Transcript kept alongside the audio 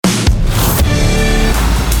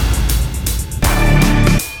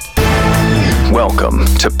Welcome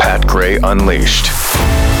to Pat Gray Unleashed.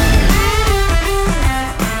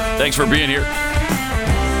 Thanks for being here.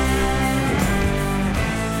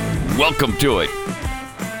 Welcome to it.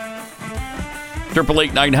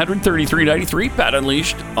 888-900-3393, Pat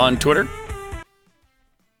Unleashed on Twitter.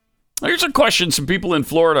 Here's a question some people in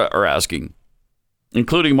Florida are asking,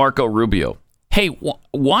 including Marco Rubio. Hey,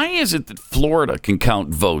 why is it that Florida can count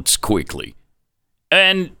votes quickly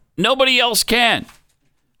and nobody else can?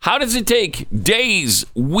 How does it take days,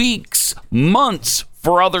 weeks, months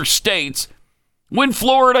for other states when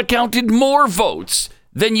Florida counted more votes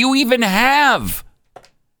than you even have?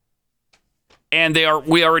 And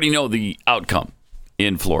we already know the outcome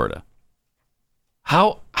in Florida.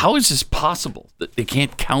 How is this possible that they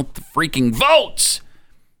can't count the freaking votes?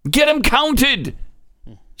 Get them counted.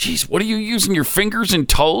 Jeez, what are you using, your fingers and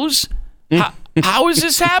toes? How is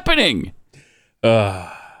this happening?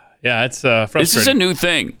 Yeah, it's frustrating. This is a new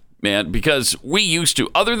thing, man, because we used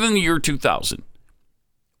to, other than the year 2000,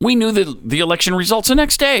 we knew the election results the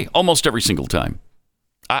next day, almost every single time.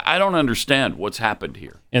 I don't understand what's happened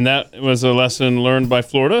here. And that was a lesson learned by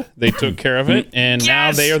Florida. They took care of it, and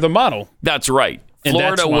now they are the model. That's right.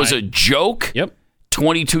 Florida was a joke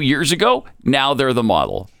 22 years ago. Now they're the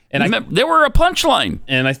model. And they were a punchline.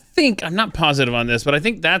 And I think, I'm not positive on this, but I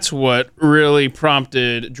think that's what really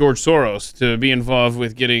prompted George Soros to be involved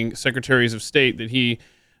with getting secretaries of state that he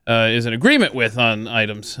is in agreement with on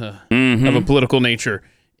items of a political nature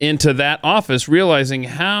into that office, realizing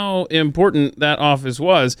how important that office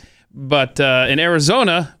was. But in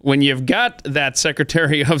Arizona, when you've got that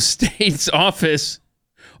Secretary of State's office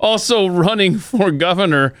also running for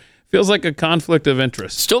governor, feels like a conflict of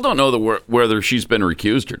interest. Still don't know whether she's been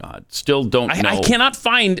recused or not. Still don't know. I cannot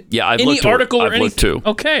find I've any article or anything. I've looked too.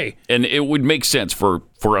 Okay. And it would make sense for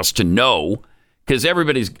us to know, because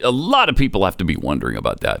a lot of people have to be wondering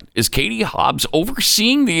about that. Is Katie Hobbs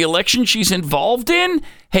overseeing the election she's involved in?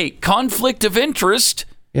 Hey, conflict of interest.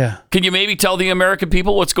 Yeah. Can you maybe tell the American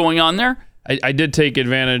people what's going on there? I did take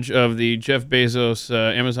advantage of the Jeff Bezos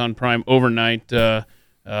Amazon Prime overnight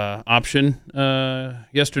option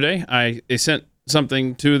yesterday. I sent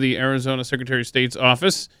something to the Arizona Secretary of State's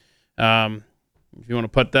office. If you want to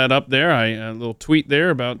put that up there, a little tweet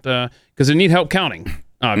there about because they need help counting,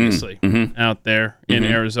 obviously, out there in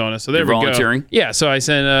Arizona. So there we go. Volunteering? Yeah. So I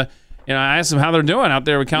sent. I asked them how they're doing out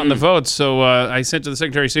there with counting the votes. So I sent to the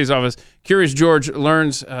Secretary of State's office. Curious George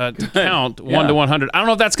learns to count 1 to 100. I don't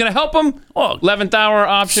know if that's going to help him. Well, 11th hour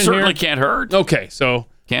option certainly here. Can't hurt. Okay, so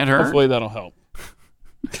can't hurt. Hopefully that'll help.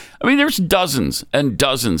 I mean, there's dozens and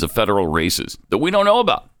dozens of federal races that we don't know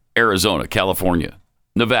about. Arizona, California,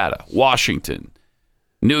 Nevada, Washington,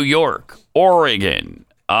 New York, Oregon,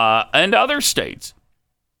 and other states.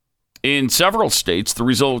 In several states, the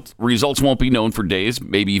results won't be known for days,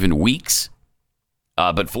 maybe even weeks.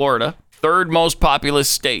 But Florida, third most populous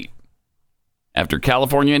state after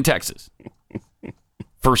California and Texas.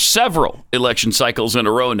 For several election cycles in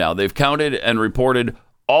a row now, they've counted and reported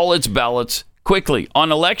all its ballots quickly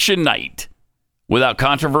on election night without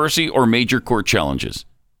controversy or major court challenges.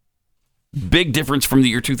 Big difference from the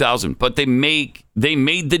year 2000, but they made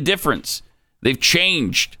the difference. They've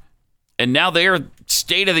changed. And now they are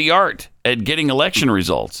state of the art at getting election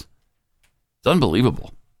results. It's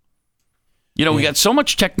unbelievable. We got so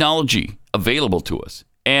much technology available to us.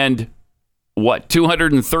 And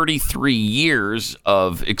 233 years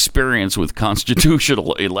of experience with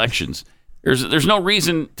constitutional elections. There's no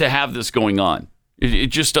reason to have this going on. It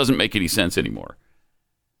just doesn't make any sense anymore.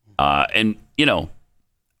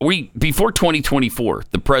 Before 2024,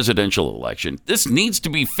 the presidential election, this needs to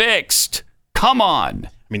be fixed. Come on. I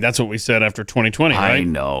mean, that's what we said after 2020, right? I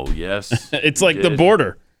know, yes. It's like the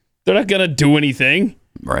border. They're not going to do anything.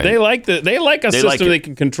 Right. They like a system they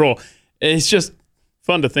can control. It's just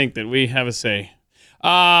fun to think that we have a say.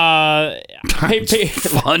 It's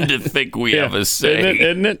fun to think we have a say.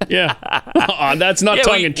 Isn't it? Yeah. That's not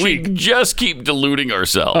tongue in cheek. We just keep deluding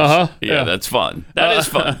ourselves. Yeah, that's fun. That is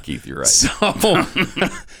fun, Keith. You're right. So,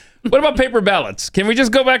 what about paper ballots? Can we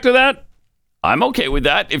just go back to that? I'm okay with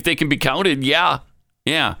that. If they can be counted, yeah.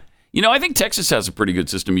 I think Texas has a pretty good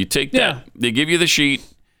system. You take that, they give you the sheet,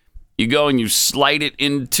 you go and you slide it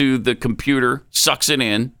into the computer, sucks it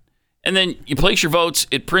in, and then you place your votes,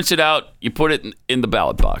 it prints it out, you put it in the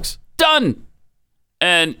ballot box. Done!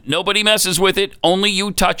 And nobody messes with it, only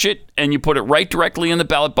you touch it, and you put it right directly in the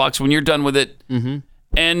ballot box when you're done with it,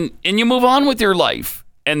 and you move on with your life.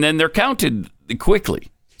 And then they're counted quickly.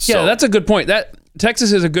 Yeah, that's a good point.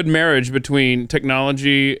 Texas is a good marriage between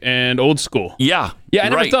technology and old school. Yeah. Yeah, I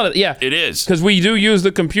never thought of it. Yeah. It is. Because we do use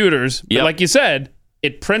the computers. But like you said,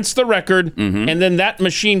 It prints the record, and then that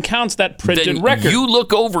machine counts that printed Then record. you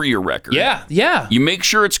look over your record. Yeah. You make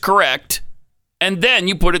sure it's correct, and then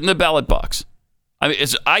you put it in the ballot box.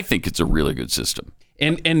 I think it's a really good system.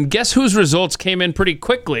 And guess whose results came in pretty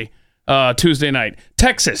quickly Tuesday night?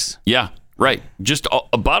 Texas. Yeah, right. Just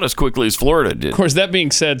about as quickly as Florida did. Of course, that being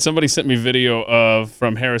said, somebody sent me video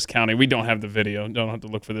from Harris County. We don't have the video. Don't have to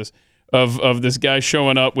look for this. Of this guy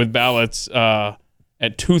showing up with ballots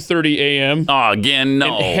at 2:30 a.m. Oh, again,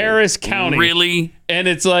 no. in Harris County. Really? And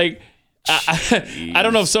it's like, I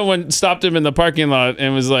don't know if someone stopped him in the parking lot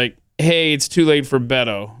and was like, hey, it's too late for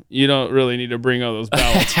Beto. You don't really need to bring all those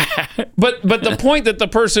ballots. but the point that the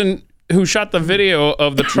person who shot the video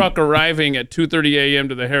of the truck arriving at 2:30 a.m.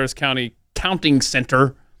 to the Harris County counting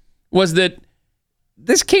center was that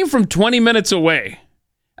this came from 20 minutes away.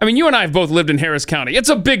 I mean, you and I have both lived in Harris County. It's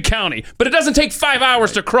a big county, but it doesn't take 5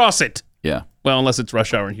 hours to cross it. Yeah. Well, unless it's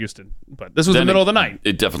rush hour in Houston. But this was the middle of the night.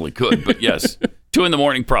 It definitely could, but yes. 2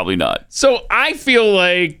 a.m, probably not. So I feel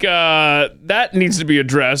like that needs to be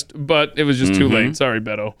addressed, but it was just too late. Sorry,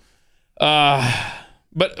 Beto.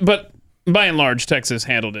 But by and large, Texas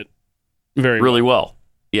handled it really well.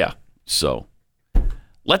 Yeah. So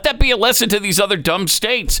let that be a lesson to these other dumb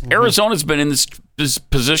states. Arizona's been in this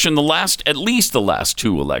position at least the last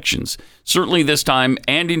 2 elections. Certainly this time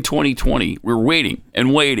and in 2020. We're waiting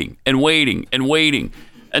and waiting and waiting and waiting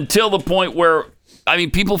until the point where, I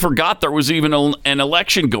mean, people forgot there was even an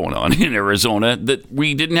election going on in Arizona that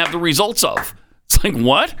we didn't have the results of. It's like,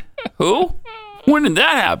 what? Who? When did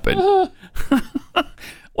that happen?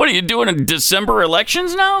 What are you doing in December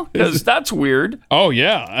elections now? Because that's weird. Oh,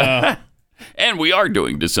 yeah. And we are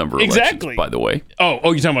doing December elections, by the way. Oh,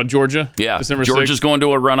 you're talking about Georgia? Yeah. December 6th? Georgia's going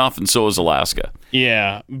to a runoff, and so is Alaska.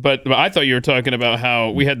 Yeah, but I thought you were talking about how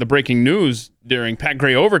we had the breaking news during Pat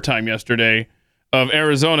Gray overtime yesterday of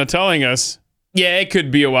Arizona telling us, yeah, it could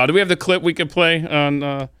be a while. Do we have the clip we could play on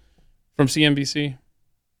from CNBC?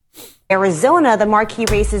 Arizona, the marquee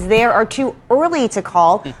races there are too early to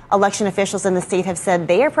call. Election officials in the state have said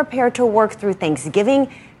they are prepared to work through Thanksgiving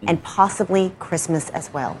and possibly Christmas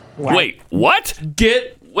as well. Wait, what?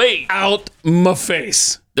 Wait out my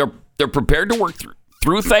face. They're prepared to work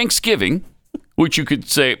through Thanksgiving, which you could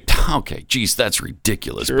say, okay, geez, that's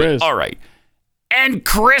ridiculous. Sure but is. All right. And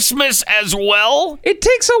Christmas as well? It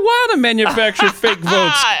takes a while to manufacture fake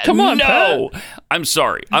votes. Come on, no. Pat. I'm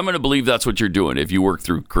sorry. I'm going to believe that's what you're doing if you work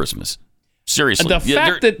through Christmas. Seriously. The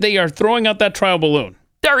fact that they are throwing out that trial balloon.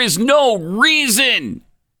 There is no reason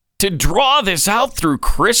to draw this out through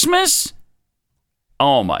Christmas?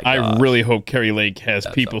 Oh, my God. I really hope Carrie Lake has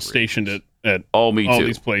people stationed at all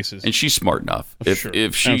these places. And she's smart enough.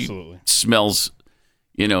 If she Absolutely. smells,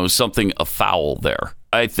 something afoul there,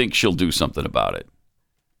 I think she'll do something about it.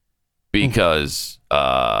 Because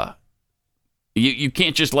you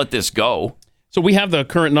can't just let this go. So we have the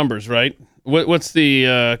current numbers, right? What's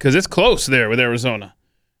the because it's close there with Arizona.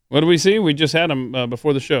 What do we see? We just had them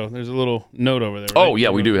before the show. There's a little note over there. Right? Oh, yeah,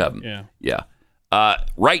 we do have them. Yeah.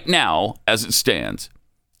 Right now, as it stands,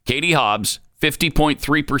 Katie Hobbs,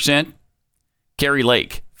 50.3%. Carrie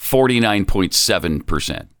Lake,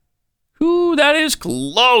 49.7%. Ooh, that is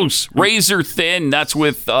close. Razor thin. That's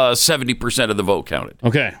with 70% of the vote counted.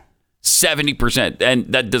 Okay. 70%. And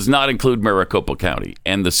that does not include Maricopa County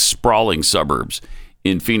and the sprawling suburbs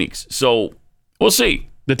in Phoenix. So we'll see.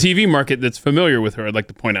 The TV market that's familiar with her, I'd like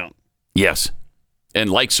to point out. Yes. And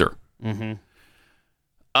likes her. Mm-hmm.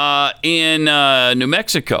 In New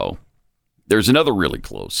Mexico, there's another really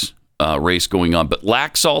close race going on. But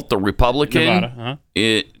Laxalt, the Republican. Nevada,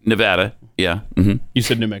 huh? Nevada, yeah. Mm-hmm. You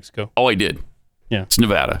said New Mexico. Oh, I did. Yeah. It's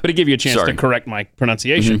Nevada. But it gave you a chance to correct my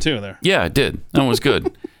pronunciation, too, there. Yeah, it did. That was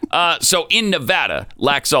good. So in Nevada,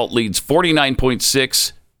 Laxalt leads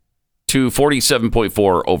 49.6 to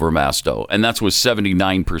 47.4 over Masto, and that's with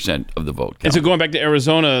 79% of the vote count. And so going back to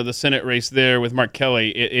Arizona, the Senate race there with Mark Kelly,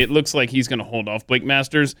 it looks like he's going to hold off Blake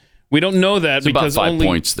Masters. We don't know that because about 5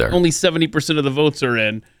 points there. Only 70% of the votes are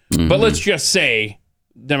in. Mm-hmm. But let's just say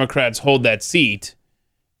Democrats hold that seat,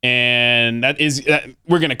 and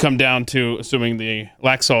we're going to come down to assuming the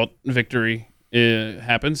Laxalt victory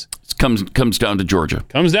happens. It comes down to Georgia.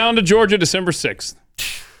 Comes down to Georgia, December 6th.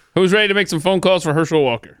 Who's ready to make some phone calls for Herschel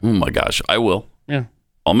Walker? Oh, my gosh. I will. Yeah.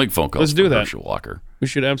 I'll make phone calls Let's do for that. Herschel Walker. We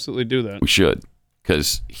should absolutely do that. We should,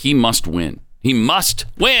 because he must win. He must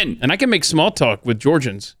win. And I can make small talk with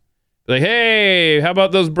Georgians. Like, hey, how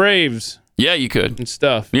about those Braves? Yeah, you could. And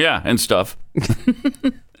stuff. Yeah, and stuff.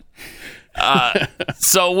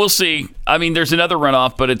 So we'll see. I mean, there's another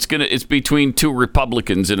runoff, but it's between 2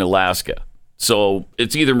 Republicans in Alaska. So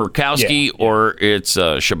it's either Murkowski or it's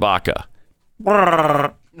Shabaka.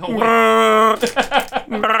 No way.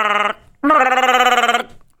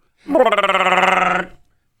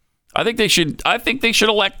 think they should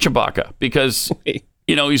elect Chewbacca because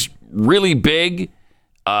he's really big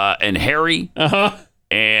and hairy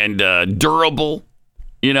and durable.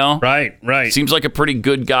 Right. Seems like a pretty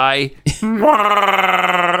good guy.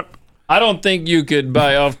 I don't think you could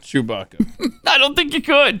buy off Chewbacca. I don't think you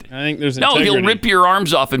could. I think there's No, integrity. he'll rip your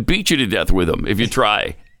arms off and beat you to death with them if you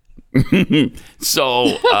try.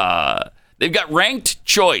 So they've got ranked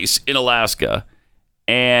choice in Alaska,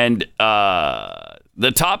 and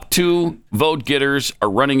the top 2 vote getters are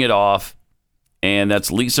running it off, and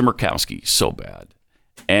that's Lisa Murkowski, so bad,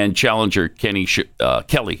 and challenger Kelly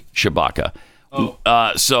Tshibaka.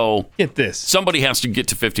 So Get this. somebody has to get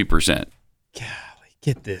to 50%.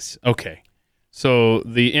 Get this. Okay. So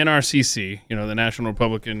the NRCC, the National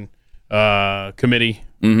Republican Committee,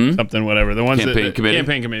 something, whatever. The ones Campaign committee.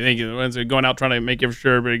 Campaign committee. Thank you. The ones that are going out trying to make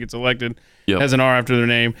sure everybody gets elected. Yep. Has an R after their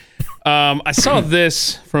name. I saw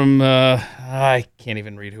this from, I can't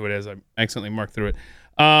even read who it is. I accidentally marked through it.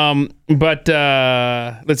 But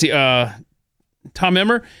let's see. Tom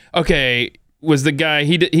Emmer. Okay. Was the guy,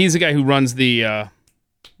 he's the guy who runs the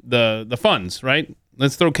funds, right?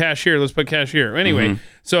 Let's throw cash here. Let's put cash here. Anyway,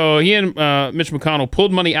 so he and Mitch McConnell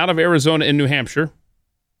pulled money out of Arizona and New Hampshire.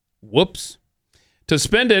 Whoops. To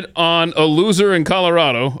spend it on a loser in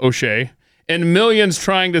Colorado, O'Shea, and millions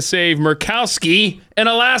trying to save Murkowski in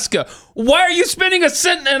Alaska. Why are you spending a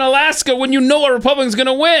cent in Alaska when you know a Republican's going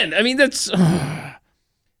to win? I mean, that's...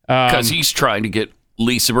 Because he's trying to get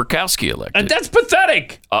Lisa Murkowski elected. and that's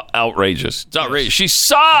pathetic. Outrageous. It's outrageous. She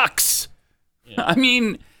sucks. Yeah. I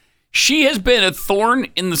mean, she has been a thorn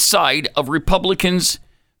in the side of Republicans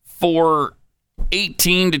for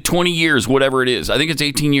 18 to 20 years, whatever it is. I think it's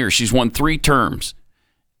 18 years. She's won 3 terms.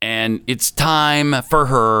 And it's time for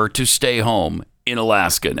her to stay home in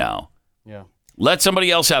Alaska now. Yeah. Let somebody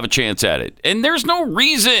else have a chance at it. And there's no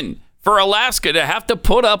reason for Alaska to have to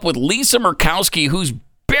put up with Lisa Murkowski, who's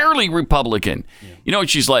barely Republican. Yeah. You know what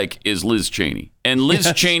she's like is Liz Cheney. And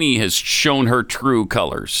Liz Cheney has shown her true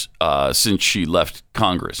colors since she left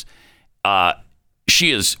Congress. She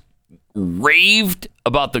has raved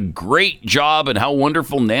about the great job and how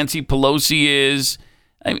wonderful Nancy Pelosi is.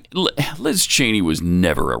 I mean, Liz Cheney was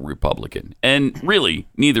never a Republican. And really,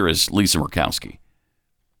 neither is Lisa Murkowski.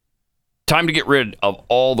 Time to get rid of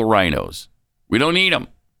all the rhinos. We don't need them.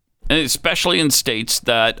 And especially in states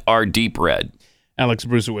that are deep red. Alex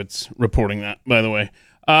Brusewitz reporting that, by the way.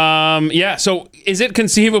 So is it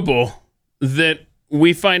conceivable that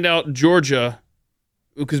we find out Georgia,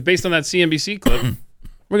 because based on that CNBC clip,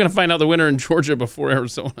 we're going to find out the winner in Georgia before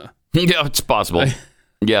Arizona? Yeah, it's possible.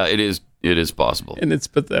 Yeah, it is. It is possible. And it's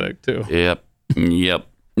pathetic, too. Yep.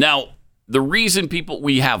 Now, the reason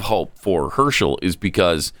we have hope for Herschel is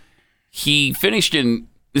because he finished in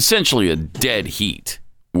essentially a dead heat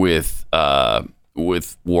with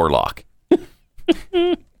Warlock.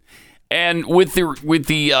 And with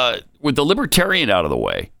the Libertarian out of the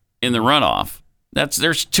way in the runoff,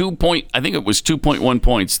 there's 2.1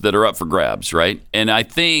 points that are up for grabs, right? And I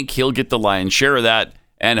think he'll get the lion's share of that,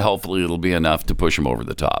 and hopefully it'll be enough to push him over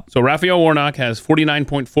the top. So Raphael Warnock has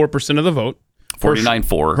 49.4% of the vote.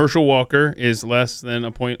 49.4. Herschel Walker is less than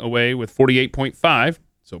a point away with 48.5,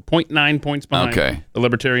 so 0.9 points behind. Okay. The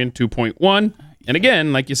Libertarian 2.1, and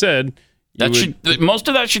again, like you said, most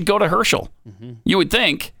of that should go to Herschel. Mm-hmm. You would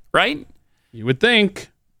think, right? You would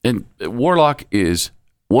think. And Warlock is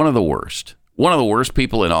one of the worst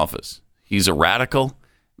people in office. He's a radical.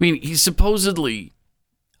 I mean, he's supposedly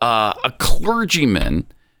a clergyman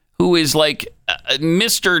who is like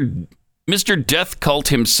Mr. Death Cult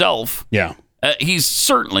himself. Yeah. He's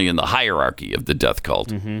certainly in the hierarchy of the death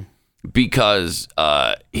cult because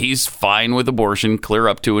he's fine with abortion, clear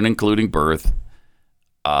up to and including birth.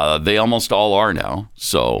 They almost all are now.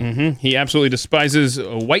 So he absolutely despises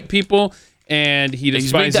white people, and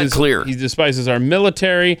he's made that clear. He despises our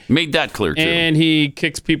military. Made that clear too. And he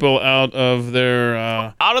kicks people out of their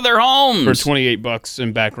homes for $28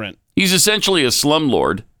 in back rent. He's essentially a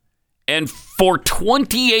slumlord, and for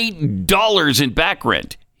 $28 in back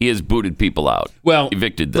rent, he has booted people out. Well,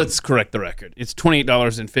 evicted them. Let's correct the record. It's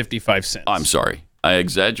 $28.55. I'm sorry, I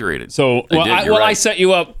exaggerated. So I set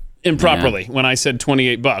you up improperly when I said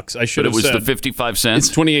 $28. I should have said it was the 55 cents.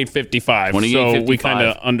 It's $28.55. So we kind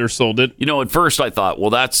of undersold it. You know, at first I thought, well,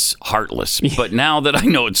 that's heartless. But now that I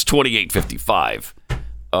know it's $28.55,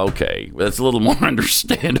 okay, that's a little more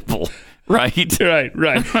understandable, right?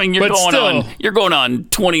 Right. I mean, you're going on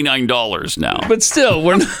 $29 now. But still,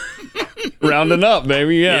 we're rounding up,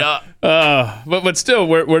 baby. Yeah. But still,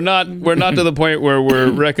 we're not to the point where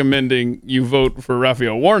we're recommending you vote for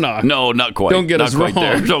Raphael Warnock. No, not quite. Don't get not us quite wrong.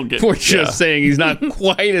 there. Don't get. We're just saying he's not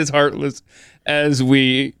quite as heartless as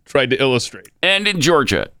we tried to illustrate. And in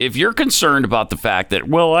Georgia, if you're concerned about the fact that,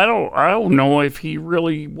 well, I don't know if he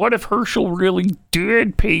really, what if Herschel really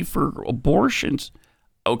did pay for abortions?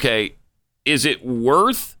 Okay, is it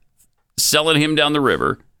worth selling him down the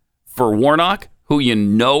river for Warnock, who you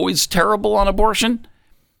know is terrible on abortion?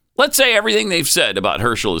 Let's say everything they've said about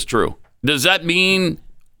Herschel is true. Does that mean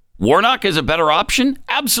Warnock is a better option?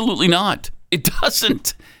 Absolutely not. It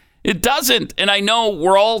doesn't. It doesn't. And I know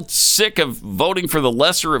we're all sick of voting for the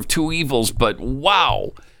lesser of two evils, but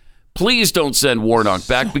wow, please don't send Warnock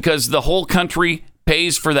back, because the whole country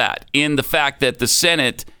pays for that in the fact that the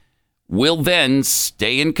Senate will then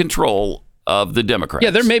stay in control of the Democrats.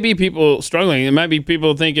 Yeah, there may be people struggling. There might be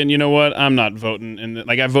people thinking, you know what, I'm not voting. And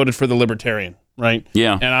like, I voted for the Libertarian, right?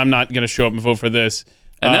 Yeah. And I'm not going to show up and vote for this.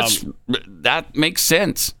 And that makes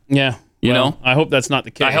sense. Yeah. You know? I hope that's not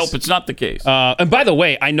the case. I hope it's not the case. And by the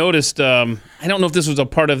way, I noticed, I don't know if this was a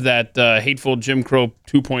part of that hateful Jim Crow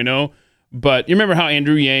 2.0, but you remember how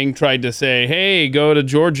Andrew Yang tried to say, hey, go to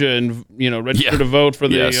Georgia and, register to vote for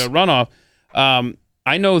the runoff.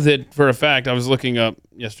 I know that for a fact, I was looking up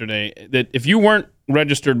yesterday, that if you weren't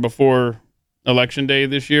registered before Election Day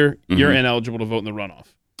this year, you're ineligible to vote in the runoff.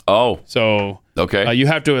 Oh. So okay. You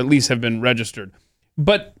have to at least have been registered.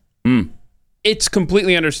 But it's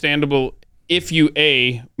completely understandable if you,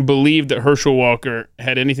 A, believe that Herschel Walker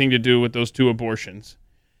had anything to do with those two abortions,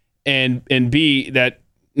 and B, that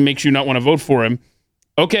makes you not want to vote for him.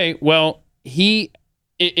 Okay, well,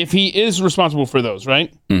 if he is responsible for those,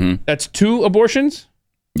 right? Mm-hmm. That's 2 abortions?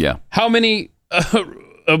 Yeah. How many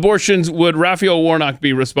abortions would Raphael Warnock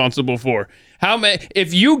be responsible for? How many?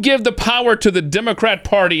 If you give the power to the Democrat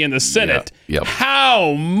Party in the Senate,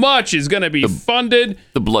 how much is going to be funded?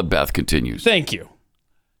 The bloodbath continues. Thank you.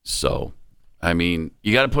 So, I mean,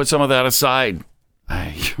 you got to put some of that aside. I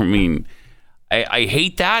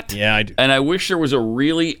hate that. Yeah, I do. And I wish there was a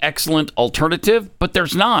really excellent alternative, but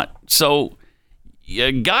there's not. So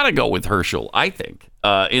you got to go with Herschel, I think,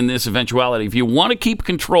 in this eventuality. If you want to keep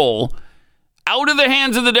control out of the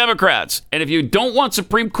hands of the Democrats, and if you don't want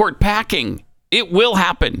Supreme Court packing, it will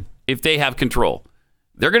happen if they have control.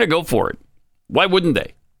 They're going to go for it. Why wouldn't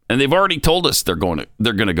they? And they've already told us they're going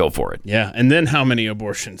to go for it. Yeah, and then how many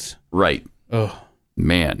abortions? Right. Oh,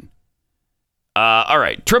 man. All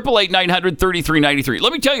right. 888-900-3393.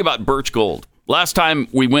 Let me tell you about Birch Gold. Last time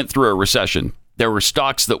we went through a recession, there were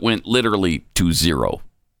stocks that went literally to zero.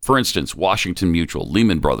 For instance, Washington Mutual,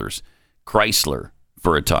 Lehman Brothers, Chrysler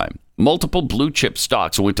for a time. Multiple blue chip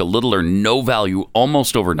stocks went to little or no value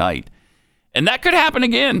almost overnight. And that could happen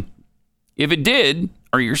again. If it did,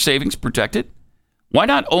 are your savings protected? Why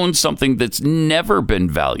not own something that's never been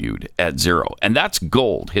valued at zero? And that's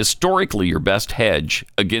gold, historically your best hedge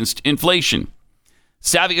against inflation.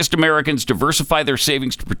 Savviest Americans diversify their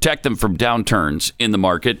savings to protect them from downturns in the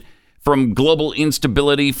market, from global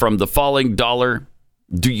instability, from the falling dollar.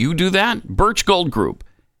 Do you do that? Birch Gold Group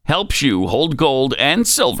helps you hold gold and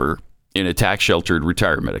silver in a tax-sheltered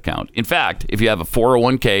retirement account. In fact, if you have a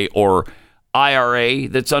 401k or IRA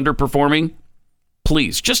that's underperforming,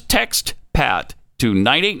 please just text PAT to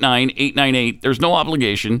 989-898. There's no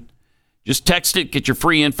obligation. Just text it, get your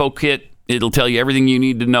free info kit. It'll tell you everything you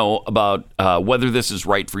need to know about whether this is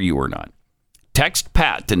right for you or not. Text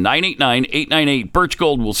PAT to 989-898. Birch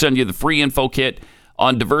Gold will send you the free info kit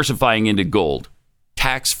on diversifying into gold.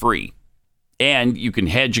 Tax-free. And you can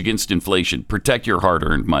hedge against inflation. Protect your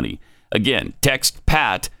hard-earned money. Again, text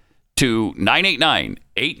PAT to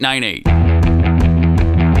 989-898.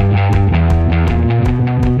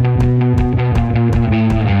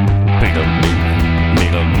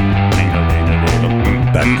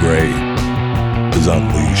 Pat Gray is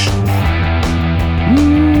unleashed.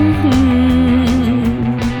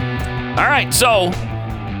 All right, so,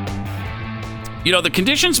 the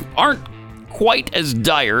conditions aren't quite as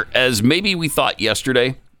dire as maybe we thought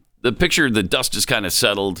yesterday. The dust is kind of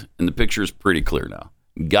settled, and the picture is pretty clear now.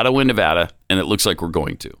 Got to win Nevada, and it looks like we're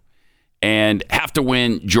going to. And have to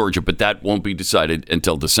win Georgia, but that won't be decided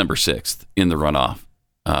until December 6th in the runoff.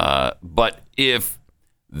 But if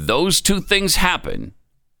those two things happen,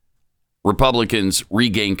 Republicans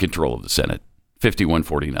regain control of the Senate,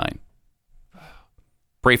 51-49.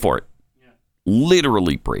 Pray for it.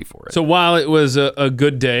 Literally pray for it. So while it was a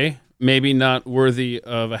good day, maybe not worthy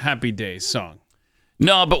of a Happy Days song.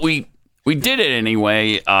 No, but we did it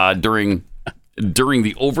anyway during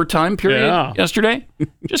the overtime period yesterday,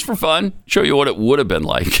 just for fun. Show you what it would have been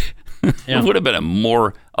like. It would have been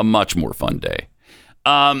a much more fun day.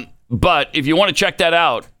 But if you want to check that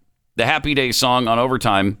out, the Happy Days song on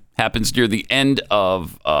Overtime happens near the end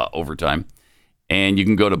of Overtime. And you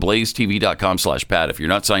can go to blazetv.com/Pat. If you're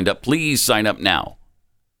not signed up, please sign up now.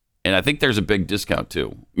 And I think there's a big discount,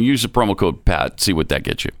 too. Use the promo code PAT, see what that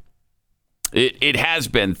gets you. It has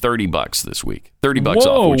been $30 this week. $30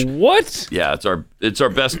 off. Which, what? Yeah, it's our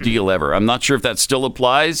best deal ever. I'm not sure if that still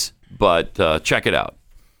applies, but check it out.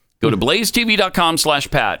 Go to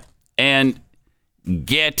blazetv.com/Pat and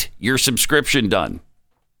get your subscription done.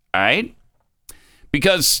 All right?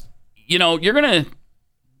 Because, you're going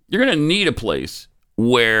to need a place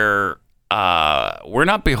where we're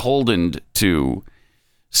not beholden to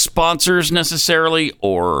sponsors necessarily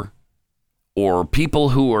or people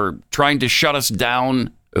who are trying to shut us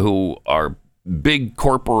down, who are big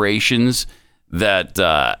corporations that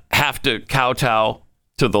have to kowtow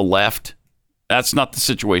to the left. That's not the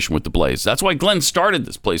situation with the Blaze. That's why Glenn started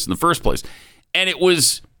this place in the first place. And it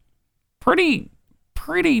was pretty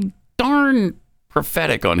darn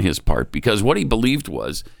prophetic on his part, because what he believed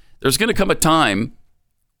was there's going to come a time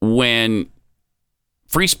when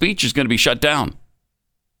free speech is going to be shut down.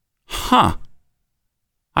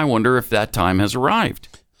 I wonder if that time has arrived.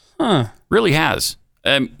 Really has.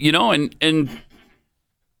 And it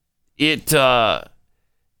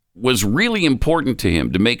was really important to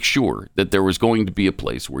him to make sure that there was going to be a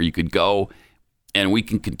place where you could go and we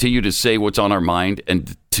can continue to say what's on our mind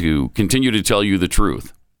and to continue to tell you the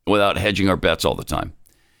truth without hedging our bets all the time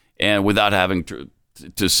and without having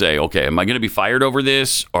to say, okay, am I going to be fired over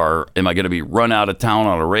this, or am I going to be run out of town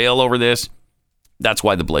on a rail over this? That's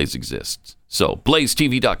why the Blaze exists. So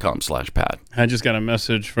blazetv.com/Pat. I just got a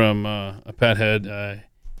message from a Pat head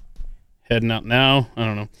heading out now. I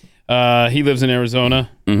don't know. He lives in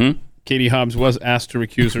Arizona. Mm-hmm. Katie Hobbs was asked to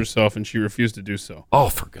recuse herself, and she refused to do so. Oh,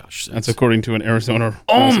 for gosh sakes. That's according to an Arizona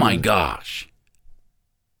Oh, resident. my gosh.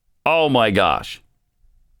 Oh, my gosh.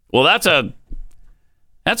 Well, that's a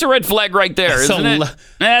red flag right there, isn't it?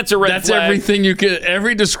 That's a red flag. That's everything you get.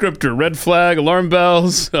 Every descriptor. Red flag, alarm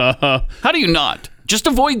bells. How do you not? Just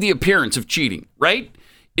avoid the appearance of cheating, right?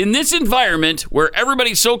 In this environment where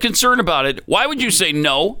everybody's so concerned about it, why would you say,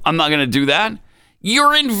 no, I'm not going to do that?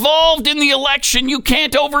 You're involved in the election. You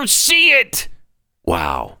can't oversee it.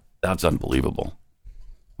 Wow. That's unbelievable.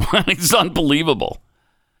 It's unbelievable.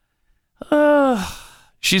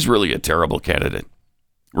 She's really a terrible candidate.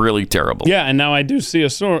 Really terrible. Yeah, and now I do see a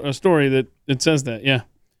story that it says that, yeah.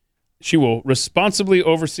 She will responsibly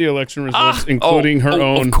oversee election results, including her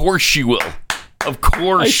own. Of course she will. Of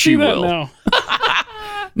course she will. Now.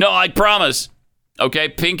 No, I promise. Okay,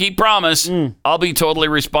 pinky promise. I'll be totally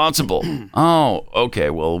responsible. Oh, okay.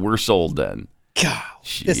 Well, we're sold then. God,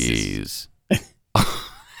 jeez.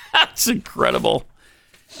 That's incredible.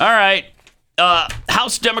 All right.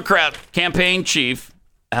 House Democrat campaign chief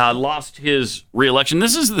lost his reelection.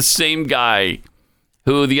 This is the same guy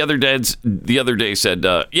who the other day said,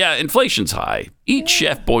 yeah, inflation's high. Eat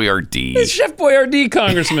Chef Boyardee. It's Chef Boyardee,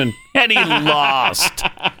 Congressman. And he lost.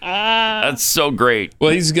 That's so great. Well,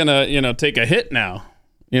 he's going to, take a hit now.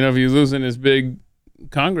 If he's losing his big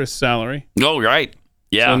Congress salary. Oh, right.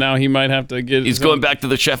 Yeah. So now he might have to get... He's going back to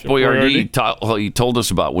the Chef Boyardee he told us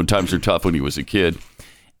about when times are tough when he was a kid.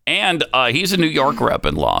 And he's a New York rep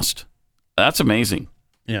and lost. That's amazing.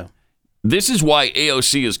 Yeah. This is why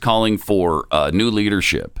AOC is calling for new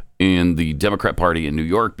leadership in the Democrat Party in New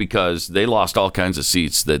York, because they lost all kinds of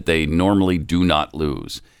seats that they normally do not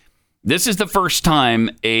lose. This is the first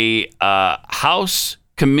time a House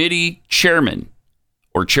committee chairman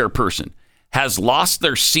or chairperson has lost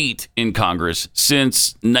their seat in Congress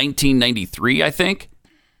since 1993, I think.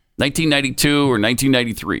 1992 or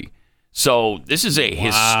 1993. So this is a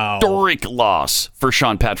historic loss for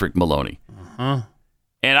Sean Patrick Maloney. Uh-huh.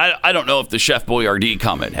 And I don't know if the Chef Boyardee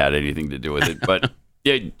comment had anything to do with it, but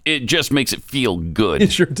it just makes it feel good.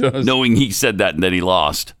 It sure does. Knowing he said that and then he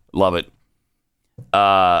lost. Love it.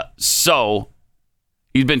 So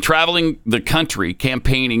he's been traveling the country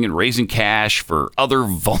campaigning and raising cash for other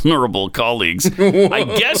vulnerable colleagues. I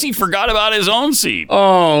guess he forgot about his own seat.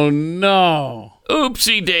 Oh, no.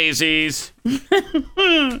 Oopsie daisies.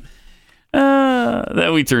 Then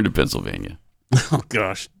we turn to Pennsylvania. Oh,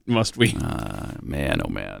 gosh. Must we? Man, oh,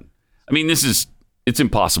 man. I mean, it's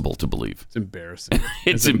impossible to believe. It's embarrassing.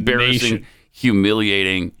 It's embarrassing,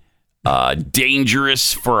 humiliating,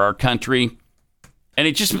 dangerous for our country. And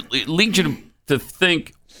it just leads you to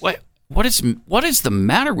think, what is the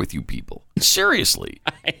matter with you people? Seriously.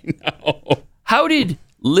 I know. How did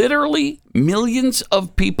literally millions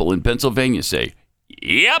of people in Pennsylvania say,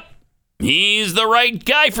 yep, he's the right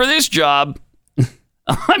guy for this job?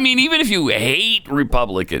 I mean, even if you hate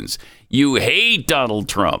Republicans, you hate Donald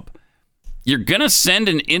Trump, you're going to send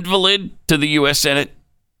an invalid to the U.S. Senate?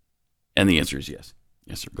 And the answer is yes.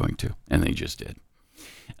 Yes, they're going to. And they just did.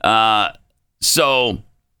 So,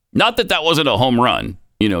 not that wasn't a home run,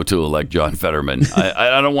 to elect John Fetterman.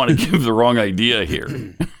 I don't want to give the wrong idea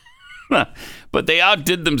here. But they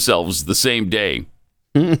outdid themselves the same day.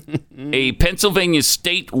 A Pennsylvania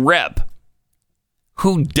state rep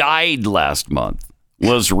who died last month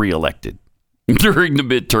was reelected during the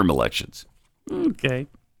midterm elections. Okay.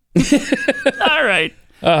 All right.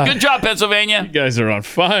 Good job, Pennsylvania. You guys are on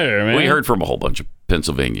fire, man. We heard from a whole bunch of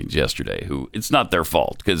Pennsylvanians yesterday who it's not their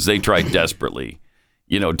fault because they tried desperately,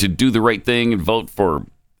 to do the right thing and vote for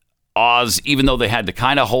Oz, even though they had to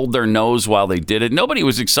kind of hold their nose while they did it. Nobody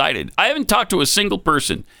was excited. I haven't talked to a single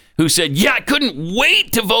person who said, yeah, I couldn't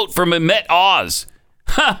wait to vote for Mehmet Oz.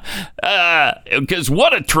 Because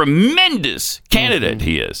what a tremendous candidate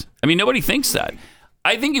he is. I mean, nobody thinks that.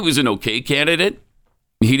 I think he was an okay candidate.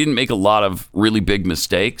 He didn't make a lot of really big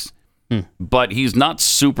mistakes, but he's not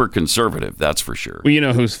super conservative, that's for sure. Well, you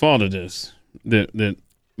know whose fault it is that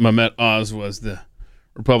Mehmet Oz was the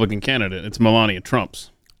Republican candidate. It's Melania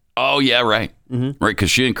Trump's. Oh, yeah, right. Right,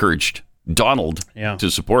 because she encouraged Donald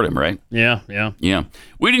to support him, right? Yeah.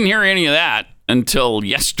 We didn't hear any of that until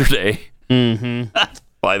yesterday,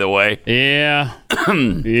 by the way. Yeah.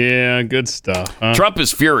 Yeah, good stuff. Huh? Trump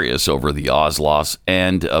is furious over the Oz loss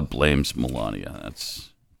and blames Melania. That's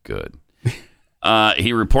good.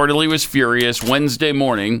 He reportedly was furious Wednesday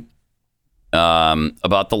morning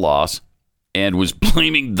about the loss and was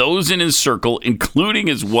blaming those in his circle, including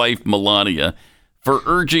his wife, Melania, for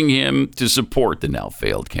urging him to support the now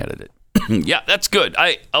failed candidate. Yeah, that's good.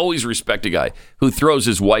 I always respect a guy who throws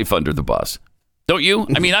his wife under the bus. Don't you?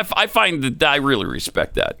 I mean, I find that I really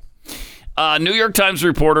respect that. New York Times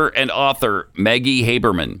reporter and author Maggie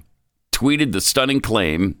Haberman tweeted the stunning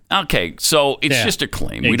claim. Okay, so it's just a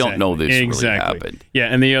claim. Exactly. We don't know this really happened.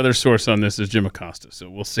 Yeah, and the other source on this is Jim Acosta, so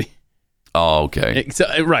we'll see. Oh, okay.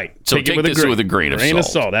 Right. So take this with a grain of salt. Grain of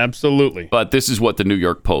salt, absolutely. But this is what the New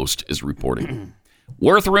York Post is reporting.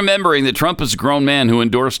 Worth remembering that Trump is a grown man who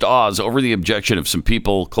endorsed Oz over the objection of some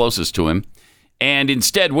people closest to him, and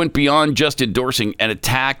instead went beyond just endorsing and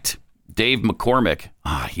attacked Dave McCormick.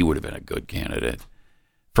 He would have been a good candidate.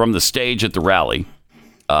 From the stage at the rally,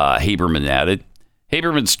 Haberman added.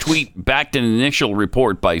 Haberman's tweet backed an initial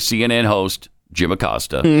report by CNN host Jim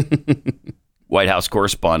Acosta, White House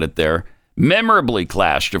correspondent there, memorably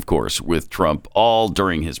clashed, of course, with Trump all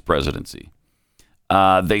during his presidency.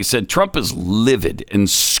 They said Trump is livid and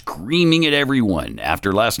screaming at everyone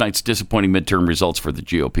after last night's disappointing midterm results for the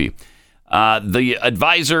GOP. The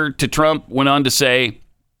advisor to Trump went on to say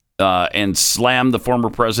and slam the former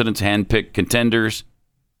president's handpicked contenders.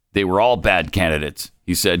 They were all bad candidates.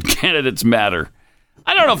 He said, candidates matter.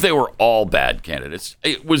 I don't know if they were all bad candidates.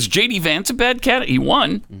 Was J.D. Vance a bad candidate? He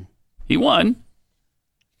won.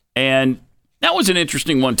 And that was an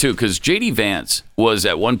interesting one, too, because J.D. Vance was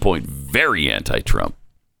at one point very anti-Trump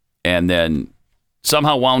and then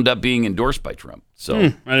somehow wound up being endorsed by Trump. So I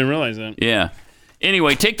didn't realize that. Yeah.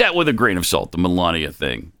 Anyway, take that with a grain of salt, the Melania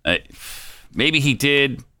thing. Maybe he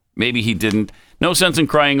did. Maybe he didn't. No sense in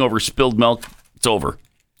crying over spilled milk. It's over.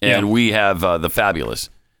 And we have the fabulous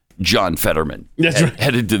John Fetterman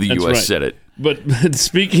headed to the U.S. Senate. But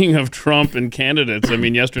speaking of Trump and candidates, I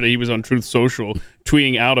mean, yesterday he was on Truth Social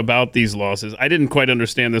tweeting out about these losses. I didn't quite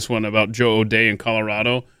understand this one about Joe O'Dea in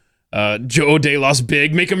Colorado. Joe O'Dea lost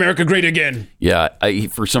big. Make America great again. Yeah,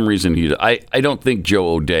 for some reason, I don't think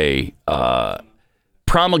Joe O'Dea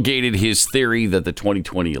promulgated his theory that the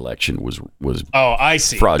 2020 election was oh, I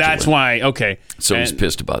see. Fraudulent. That's why. Okay. So he's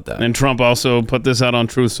pissed about that. And Trump also put this out on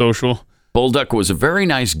Truth Social. Bolduc was a very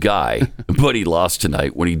nice guy, but he lost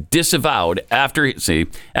tonight when he disavowed after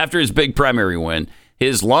his big primary win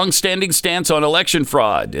his long-standing stance on election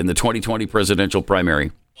fraud in the 2020 presidential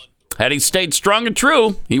primary. Had he stayed strong and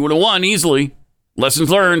true, he would have won easily. Lessons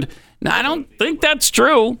learned. Now, I don't think that's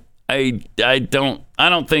true. I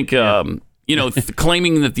don't think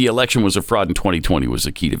claiming that the election was a fraud in 2020 was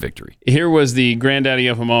the key to victory. Here was the granddaddy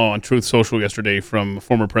of them all on Truth Social yesterday from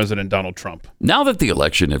former President Donald Trump. Now that the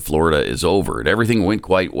election in Florida is over and everything went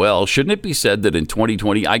quite well, shouldn't it be said that in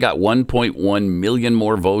 2020 I got 1.1 million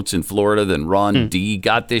more votes in Florida than Ron D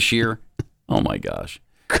got this year? Oh my gosh.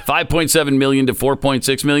 5.7 million to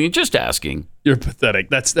 4.6 million. Just asking. You're pathetic.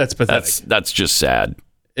 That's pathetic. That's just sad.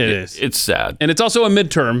 It is. It's sad. And it's also a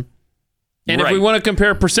midterm. And if we want to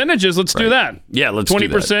compare percentages, let's do that. Yeah, let's do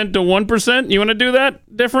that. 20% to 1%. You want to do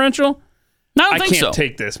that differential? I can't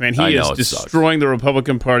take this, man. He is destroying the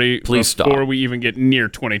Republican Party before we even get near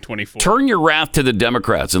 2024. Turn your wrath to the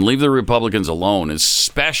Democrats and leave the Republicans alone,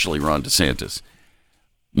 especially Ron DeSantis.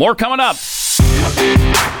 More coming up.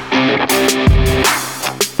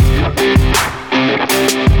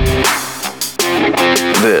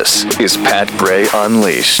 This is Pat Gray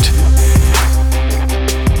Unleashed.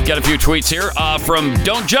 Got a few tweets here from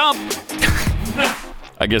Don't Jump.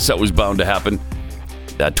 I guess that was bound to happen.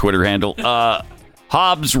 That Twitter handle.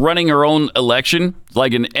 Hobbs running her own election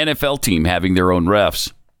like an NFL team having their own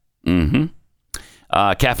refs.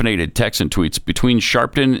 Caffeinated Texan tweets, between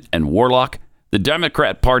Sharpton and Warlock, the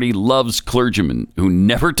Democrat Party loves clergymen who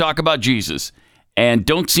never talk about Jesus and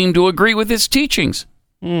don't seem to agree with his teachings.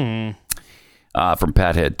 From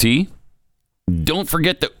Pathead T, don't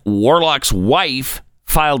forget that Warlock's wife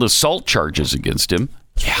filed assault charges against him.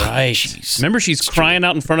 Yeah, Right. geez. Remember, she's crying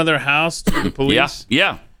out in front of their house to the police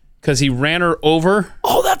Yeah. because he ran her over.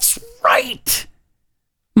 Oh, that's right.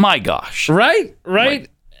 My gosh. Right.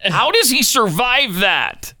 How does he survive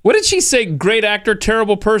that? What did she say? Great actor,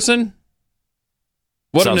 terrible person.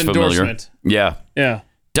 What Sounds an familiar. endorsement. Yeah. Yeah.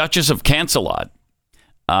 Duchess of Cancelot.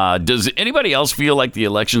 Does anybody else feel like the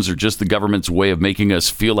elections are just the government's way of making us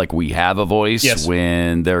feel like we have a voice Yes.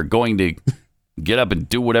 when they're going to get up and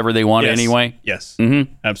do whatever they want Yes. anyway? Yes.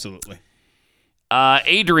 Absolutely.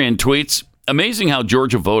 Adrian tweets, amazing how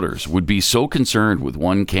Georgia voters would be so concerned with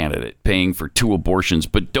one candidate paying for 2 abortions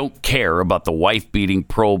but don't care about the wife-beating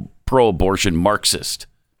pro-abortion Marxist.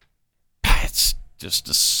 It's just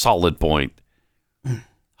a solid point.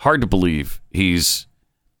 Hard to believe he's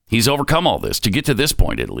overcome all this to get to this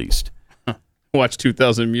point, at least. Watch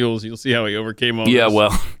 2,000 Mules. You'll see how he overcame all Yeah, this.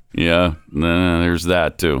 well, yeah, there's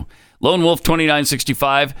that too. Lone Wolf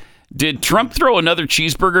 2965. Did Trump throw another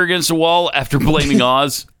cheeseburger against the wall after blaming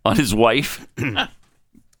Oz on his wife?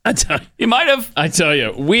 I tell you. He might have. I tell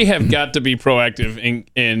you, we have got to be proactive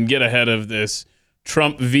and get ahead of this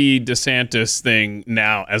Trump v. DeSantis thing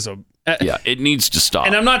now as a. Yeah, it needs to stop.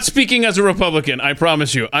 And I'm not speaking as a Republican, I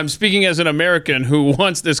promise you. I'm speaking as an American who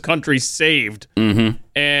wants this country saved.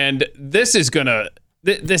 And this is gonna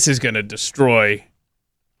destroy.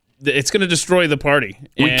 It's gonna destroy the party.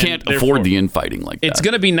 We And can't therefore, afford the infighting like that. It's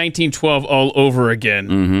gonna be 1912 all over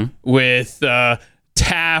again with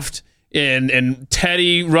Taft and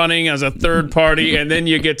Teddy running as a third party, and then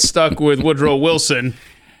you get stuck with Woodrow Wilson.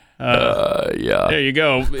 Yeah. There you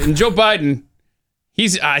go. And Joe Biden.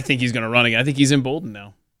 I think he's going to run again. I think he's emboldened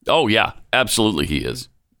now. Oh, yeah. Absolutely he is.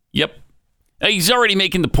 Yep. He's already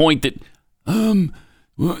making the point that,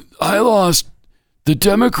 the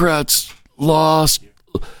Democrats lost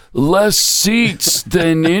less seats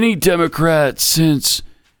than any Democrat since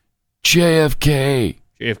JFK.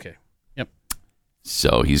 JFK. Yep.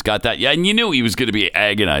 So he's got that. Yeah, and you knew he was going to be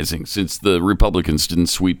agonizing since the Republicans didn't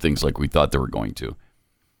sweep things like we thought they were going to.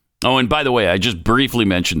 Oh, and by the way, I just briefly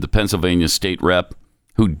mentioned the Pennsylvania state rep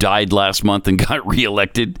who died last month and got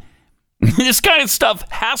reelected. This kind of stuff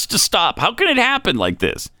has to stop. How can it happen like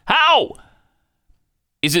this? How?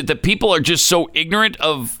 Is it that people are just so ignorant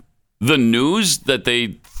of the news that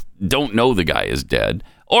they don't know the guy is dead?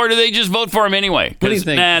 Or do they just vote for him anyway? What do you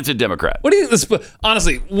think? Nah, it's a Democrat. What do you think?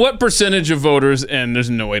 Honestly, what percentage of voters, and there's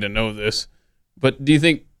no way to know this, but do you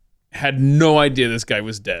think had no idea this guy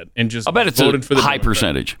was dead and just I bet it's voted a for the high Democrat?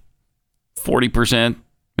 percentage. 40%,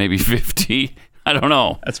 maybe 50%. I don't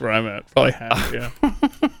know. That's where I'm at. Probably half, yeah.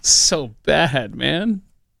 So bad, man.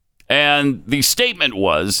 And the statement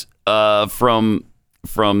was from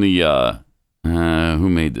the who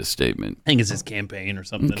made this statement? I think it's his campaign or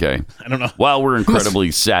something. Okay. I don't know. While we're incredibly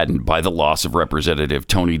saddened by the loss of Representative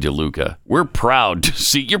Tony DeLuca, we're proud to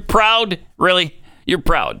see. You're proud, really? You're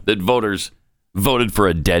proud that voters voted for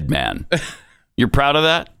a dead man. You're proud of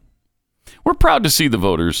that? We're proud to see the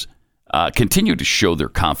voters continue to show their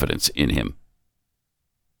confidence in him.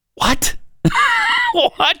 What?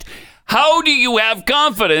 What? How do you have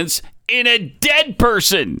confidence in a dead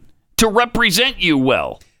person to represent you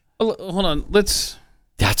well? Oh, hold on. Let's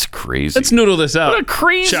That's crazy. noodle this out. What a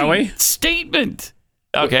crazy shall we? statement.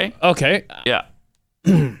 Okay. Okay. Yeah.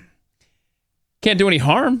 Can't do any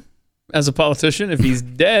harm as a politician if he's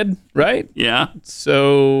dead, right? Yeah.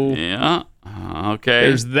 So Yeah. Okay.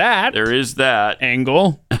 there's that There is that.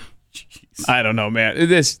 angle. I don't know, man.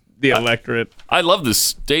 The electorate. I love this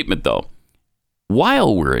statement, though.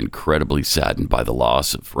 While we're incredibly saddened by the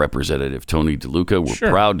loss of Representative Tony DeLuca, we're Sure.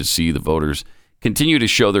 proud to see the voters continue to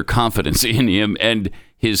show their confidence in him and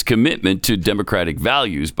his commitment to democratic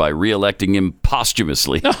values by reelecting him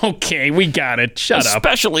posthumously. Okay, we got it. A Shut up.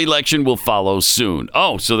 special election will follow soon.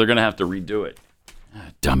 Oh, so they're going to have to redo it.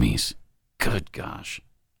 Dummies. Good gosh.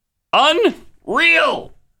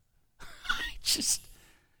 Unreal. Just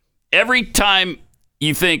every time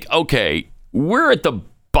you think, okay, we're at the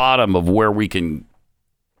bottom of where we can,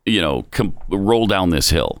 roll down this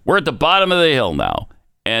hill. We're at the bottom of the hill now.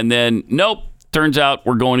 And then, nope, turns out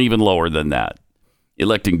we're going even lower than that.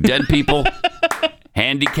 Electing dead people,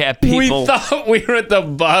 handicapped people. We thought we were at the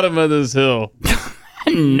bottom of this hill.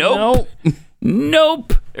 Nope.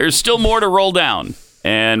 There's still more to roll down.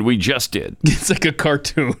 And we just did. It's like a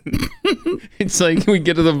cartoon. It's like we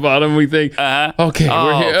get to the bottom, we think, okay,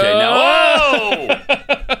 we're here. Okay, now,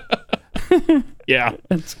 whoa! Yeah.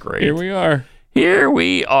 That's great. Here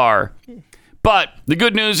we are. But the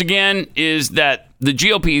good news, again, is that the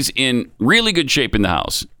GOP's in really good shape in the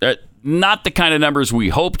House. Not the kind of numbers we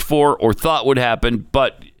hoped for or thought would happen,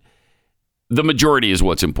 but the majority is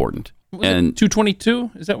what's important. And 222?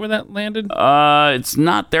 Is that where that landed? It's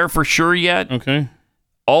not there for sure yet. Okay.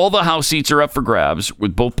 All the House seats are up for grabs,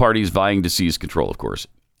 with both parties vying to seize control, of course.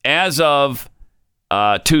 As of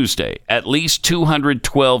Tuesday, at least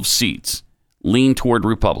 212 seats lean toward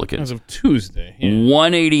Republicans. As of Tuesday. Yeah.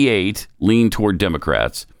 188 lean toward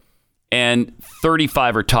Democrats, and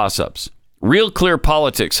 35 are toss-ups. Real Clear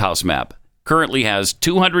Politics House map currently has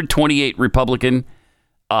 228 Republican,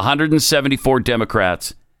 174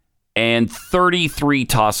 Democrats, and 33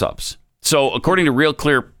 toss-ups. So according to Real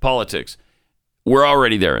Clear Politics, we're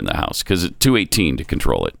already there in the House because it's 218 to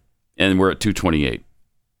control it, and we're at 228.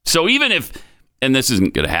 So even if, and this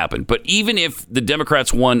isn't going to happen, but even if the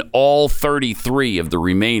Democrats won all 33 of the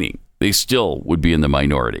remaining, they still would be in the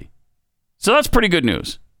minority. So that's pretty good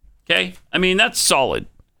news. Okay? I mean, that's solid.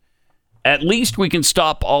 At least we can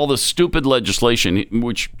stop all the stupid legislation,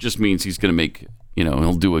 which just means he's going to make,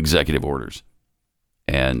 he'll do executive orders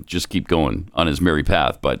and just keep going on his merry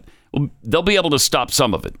path. But they'll be able to stop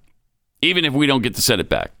some of it, even if we don't get the Senate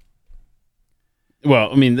back.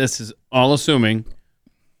 Well, I mean, this is all assuming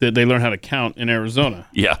that they learn how to count in Arizona.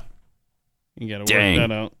 Yeah. You got to work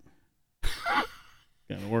that out.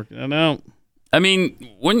 Got to work that out. I mean,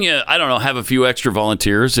 wouldn't you, have a few extra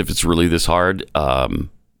volunteers if it's really this hard?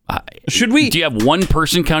 Should we? Do you have one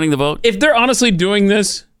person counting the vote? If they're honestly doing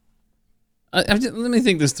this, let me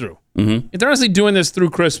think this through. Mm-hmm. If they're honestly doing this through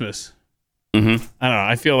Christmas, mm-hmm. I don't know.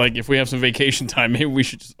 I feel like if we have some vacation time, maybe we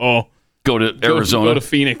should just all go to Arizona, go to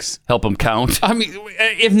Phoenix, help them count. I mean,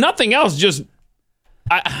 if nothing else, just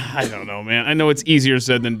I don't know, man. I know it's easier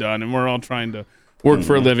said than done, and we're all trying to work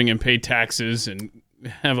for a living and pay taxes and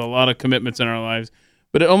have a lot of commitments in our lives.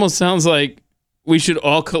 But it almost sounds like we should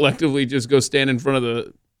all collectively just go stand in front of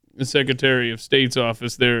the Secretary of State's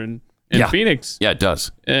office there in Phoenix. Yeah, it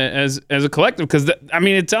does. As a collective, because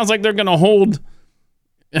it sounds like they're going to hold.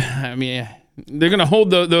 They're going to hold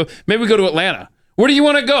the. Maybe we go to Atlanta. Where do you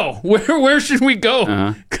want to go? Where should we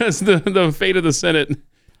go? Because the fate of the Senate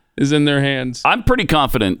is in their hands. I'm pretty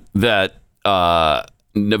confident that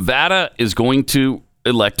Nevada is going to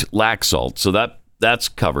elect Laxalt, so that's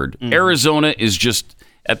covered. Arizona is just,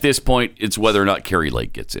 at this point, it's whether or not Kerry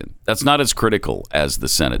Lake gets in. That's not as critical as the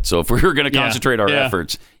Senate. So if we're going to concentrate our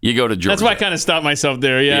efforts, you go to Georgia. That's why I kind of stopped myself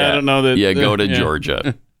there. I don't know that. Go to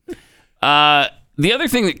Georgia. The other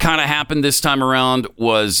thing that kind of happened this time around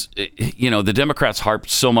was, the Democrats harped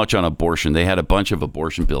so much on abortion. They had a bunch of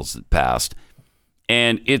abortion bills that passed.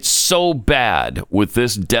 And it's so bad with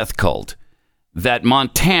this death cult that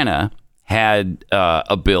Montana had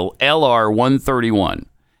a bill, LR 131,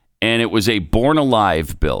 and it was a born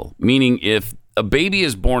alive bill, meaning if a baby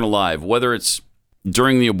is born alive, whether it's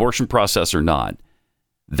during the abortion process or not,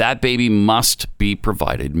 that baby must be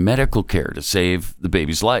provided medical care to save the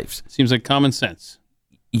baby's life. Seems like common sense.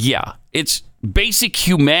 Yeah, it's basic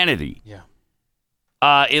humanity. Yeah.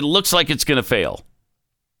 It looks like it's going to fail.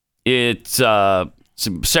 It's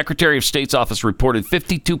Secretary of State's office reported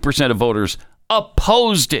 52% of voters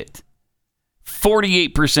opposed it.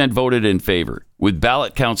 48% voted in favor, with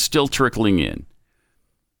ballot counts still trickling in.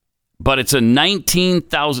 But it's a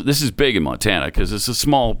 19,000. This is big in Montana because it's a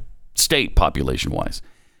small state population-wise.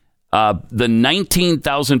 The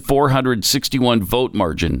 19,461 vote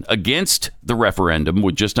margin against the referendum,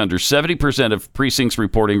 with just under 70% of precincts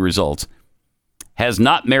reporting results, has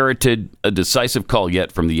not merited a decisive call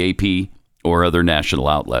yet from the AP or other national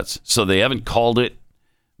outlets. So they haven't called it,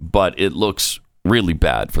 but it looks really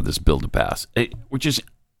bad for this bill to pass, which is,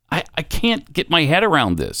 I can't get my head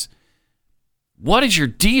around this. What is your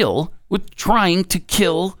deal with trying to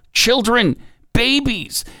kill children,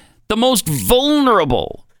 babies, the most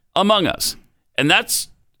vulnerable among us? And that's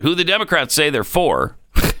who the Democrats say they're for.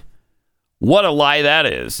 What a lie that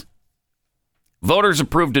is. Voters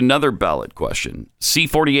approved another ballot question,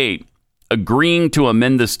 C-48, agreeing to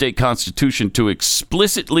amend the state constitution to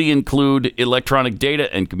explicitly include electronic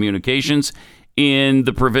data and communications in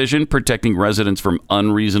the provision protecting residents from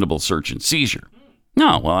unreasonable search and seizure.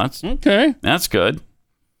 No, well, that's okay. That's good.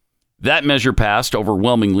 That measure passed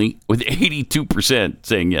overwhelmingly with 82%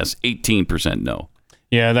 saying yes, 18% no.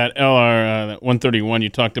 Yeah, that LR that 131 you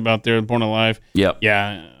talked about there, Born Alive. Yep.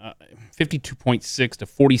 Yeah, 52.6 to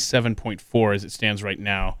 47.4 as it stands right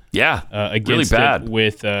now. Yeah, against really bad. it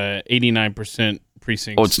with 89%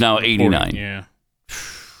 precincts. Oh, it's now reporting. 89. Yeah.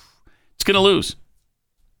 It's going to lose.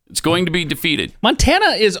 It's going to be defeated.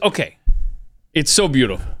 Montana is okay. It's so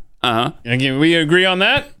beautiful. Uh-huh. Again, we agree on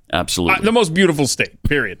that? Absolutely. The most beautiful state,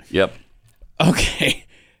 period. Yep. Okay.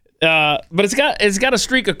 But it's got a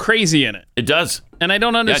streak of crazy in it. It does. And I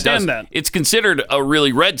don't understand Yeah, it does. that. It's considered a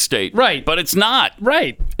really red state. Right. But it's not.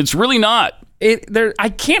 Right. It's really not.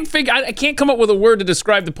 I can't come up with a word to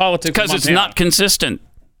describe the politics of Because it's Montana. not consistent.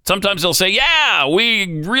 Sometimes they'll say, yeah,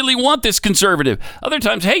 we really want this conservative. Other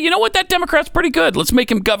times, hey, you know what? That Democrat's pretty good. Let's make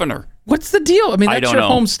him governor. What's the deal? I mean, I that's don't your know.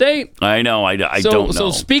 home state. I know. I don't know. So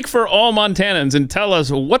speak for all Montanans and tell us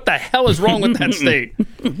what the hell is wrong with that state.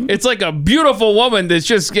 It's like a beautiful woman that's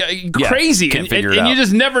just crazy. can't figure it and out. you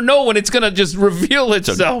just never know when it's going to just reveal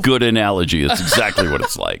itself. Good analogy. That's exactly what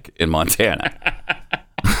it's like in Montana.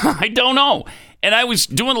 I don't know. And I was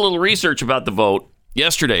doing a little research about the vote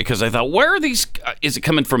yesterday because I thought, where are these? Is it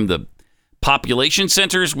coming from the population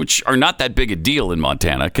centers, which are not that big a deal in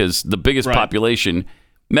Montana because the biggest population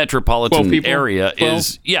metropolitan area 12?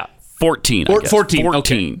 is 14. I guess. 14.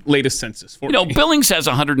 Okay. Latest census. 14. You know, Billings has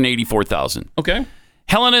 184,000. Okay.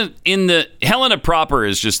 Helena proper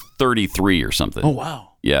is just 33 or something. Oh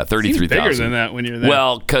wow. Yeah, 33,000. Bigger than that when you're there.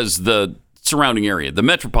 Well, because the surrounding area, the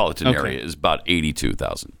metropolitan Okay. area, is about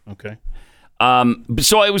 82,000. Okay.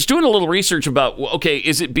 So I was doing a little research about, okay,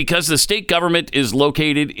 is it because the state government is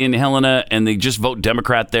located in Helena and they just vote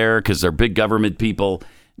Democrat there because they're big government people?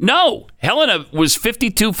 No, Helena was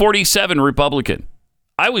 52-47 Republican.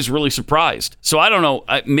 I was really surprised. So I don't know.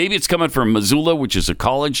 Maybe it's coming from Missoula, which is a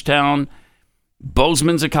college town.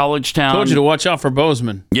 Bozeman's a college town. Told you to watch out for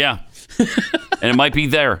Bozeman. Yeah. And it might be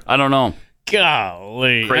there. I don't know.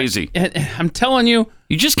 Golly. Crazy. I'm telling you.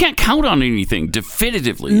 You just can't count on anything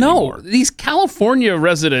definitively No, anymore. these California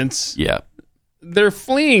residents, Yeah. they're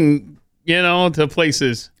fleeing, to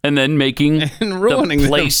places. And then making And ruining the them.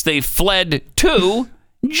 place they fled to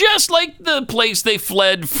just like the place they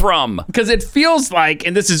fled from. Because it feels like,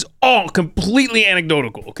 and this is all completely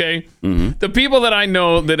anecdotal, okay? Mm-hmm. The people that I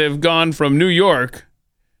know that have gone from New York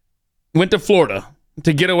went to Florida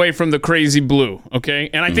to get away from the crazy blue, okay?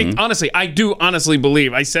 And I think, honestly, I do honestly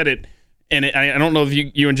believe, I said it, and I don't know if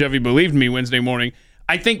you and Jeffy believed me Wednesday morning,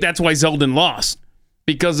 I think that's why Zeldin lost,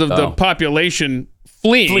 because of the population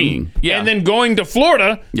fleeing yeah. and then going to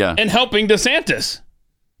Florida Yeah. and helping DeSantis.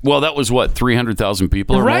 Well, that was what, 300,000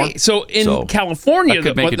 people or more? Right. So in California, that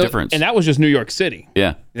could make a difference. And that was just New York City.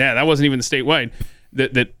 Yeah. Yeah, that wasn't even the statewide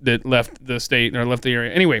that left the state or left the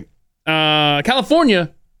area. Anyway,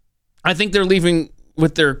 California, I think they're leaving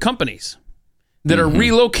with their companies that are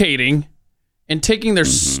relocating and taking their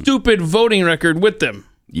stupid voting record with them.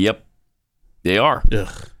 Yep. They are.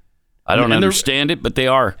 Ugh. I don't And they're- understand it, but they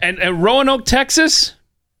are. And Roanoke, Texas,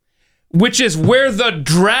 which is where the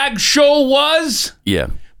drag show was, Yeah.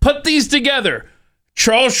 put these together.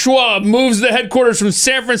 Charles Schwab moves the headquarters from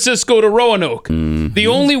San Francisco to Roanoke. The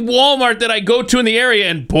only Walmart that I go to in the area,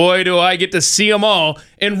 and boy, do I get to see them all.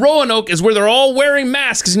 And Roanoke is where they're all wearing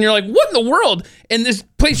masks, and you're like, what in the world? And this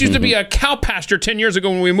place used to be a cow pasture 10 years ago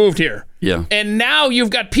when we moved here. Yeah. And now you've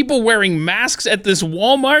got people wearing masks at this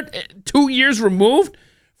Walmart 2 years removed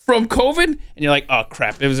from COVID, and you're like, oh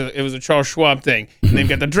crap, it was a Charles Schwab thing. And they've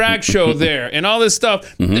got the drag show there and all this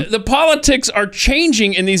stuff. The politics are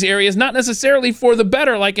changing in these areas, not necessarily for the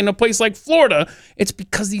better, like in a place like Florida. It's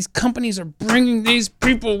because these companies are bringing these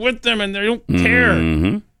people with them and they don't care.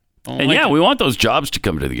 And we want those jobs to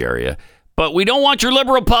come to the area, but we don't want your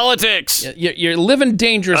liberal politics. You're living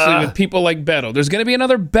dangerously with people like Beto. There's going to be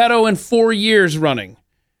another Beto in 4 years running,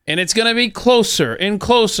 and it's going to be closer and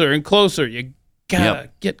closer and closer. You gotta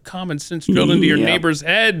get common sense drilled into your neighbors'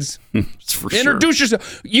 heads. For Introduce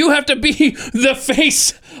yourself. You have to be the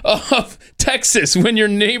face of Texas when your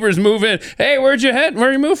neighbors move in. Hey, where'd you head?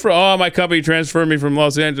 Where you move from? Oh, my company transferred me from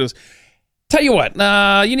Los Angeles. Tell you what,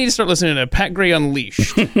 you need to start listening to Pat Gray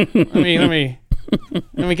Unleashed. And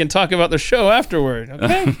we can talk about the show afterward.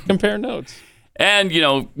 Okay, compare notes. And,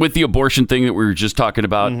 with the abortion thing that we were just talking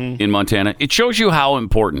about in Montana, it shows you how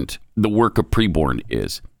important the work of Preborn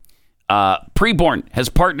is. Preborn has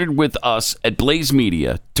partnered with us at Blaze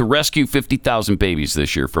Media to rescue 50,000 babies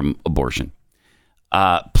this year from abortion.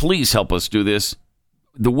 Please help us do this.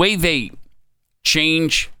 The way they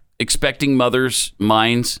change expecting mothers'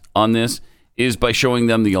 minds on this is by showing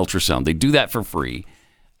them the ultrasound. They do that for free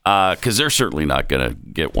because they're certainly not going to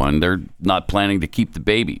get one. They're not planning to keep the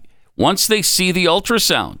baby. once they see the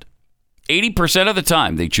ultrasound. 80% of the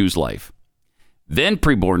time, they choose life. Then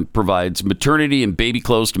Preborn provides maternity and baby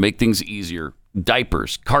clothes to make things easier,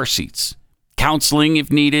 diapers, car seats, counseling if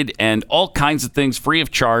needed, and all kinds of things free of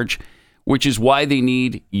charge, which is why they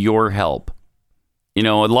need your help. You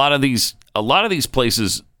know, a lot of these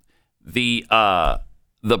places, the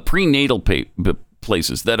prenatal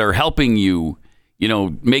places that are helping you, you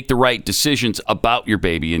know, make the right decisions about your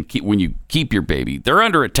baby and when you keep your baby, they're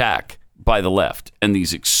under attack by the left and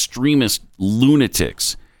these extremist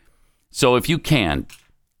lunatics. So if you can,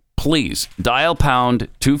 please dial pound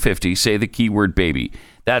 250, say the keyword baby.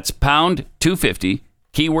 That's pound 250,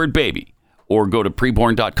 keyword baby, or go to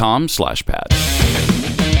preborn.com/Pat.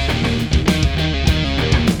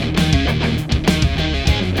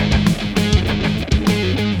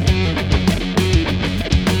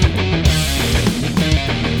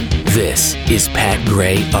 This is Pat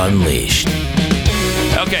Gray Unleashed.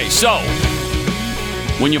 Okay, so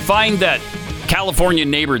when you find that California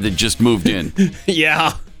neighbor that just moved in,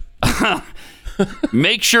 Yeah.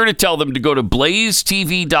 make sure to tell them to go to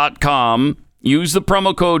blazetv.com, use the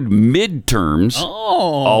promo code midterms,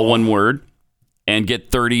 all one word, and get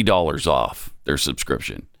 $30 off their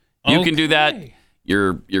subscription. You can do that.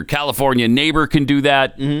 Your California neighbor can do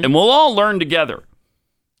that, and we'll all learn together.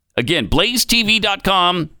 Again,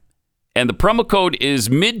 blazetv.com, and the promo code is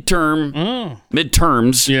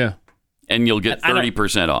midterms. Yeah. And you'll get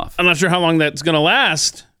 30% off. I'm not sure how long that's going to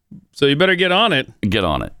last, so you better get on it. Get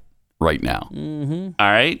on it right now. All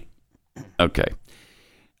right? Okay.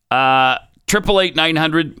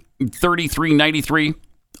 888-900-3393.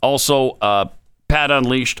 Also, Pat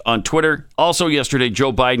Unleashed on Twitter. Also, yesterday,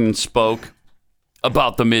 Joe Biden spoke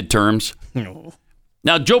about the midterms.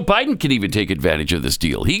 Now, Joe Biden can even take advantage of this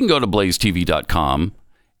deal. He can go to blazetv.com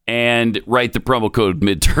and write the promo code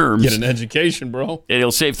midterms. Get an education, bro. And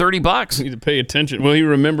he'll save $30. You need to pay attention. Will he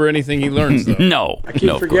remember anything he learns, though? No. I keep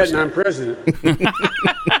forgetting I'm president.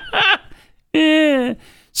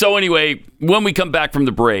 So anyway, when we come back from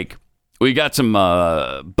the break, we got some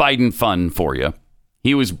Biden fun for you.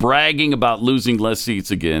 He was bragging about losing less seats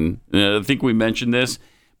again. I think we mentioned this,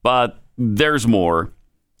 but there's more.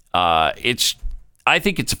 I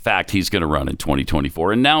think it's a fact he's going to run in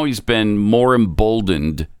 2024, and now he's been more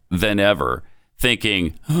emboldened than ever,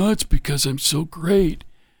 thinking, oh, it's because I'm so great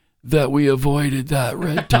that we avoided that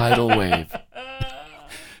red tidal wave.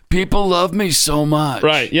 People love me so much.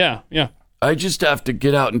 Right, yeah. I just have to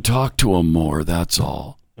get out and talk to them more, that's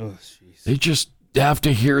all. Oh, jeez. They just have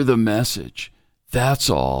to hear the message. That's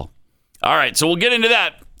all. All right, so we'll get into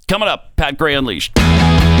that. Coming up, Pat Gray Unleashed.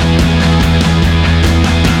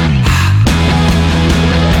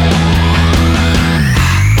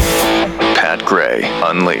 Pat Gray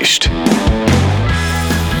Unleashed.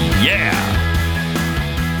 Yeah.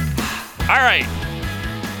 All right.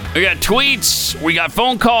 We got tweets. We got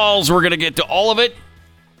phone calls. We're going to get to all of it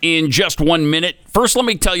in just 1 minute. First, let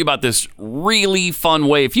me tell you about this really fun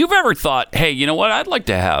way. If you've ever thought, hey, you know what? I'd like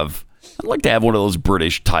to have one of those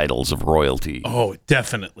British titles of royalty. Oh,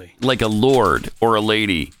 definitely. Like a lord or a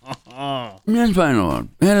lady. Yes, my lord.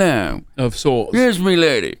 Hello. Of sorts. Here's me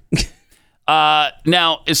lady.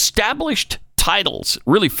 Now, established titles,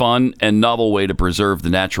 really fun and novel way to preserve the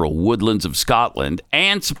natural woodlands of Scotland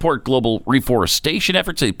and support global reforestation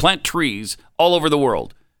efforts. They plant trees all over the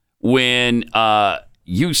world when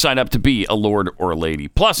you sign up to be a lord or a lady.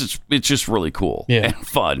 Plus, it's just really cool and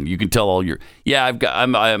fun. You can tell all your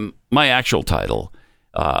I'm my actual title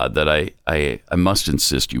that I must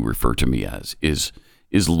insist you refer to me as is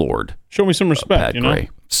Lord. Show me some respect, Pat Gray.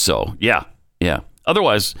 So yeah.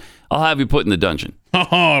 Otherwise, I'll have you put in the dungeon.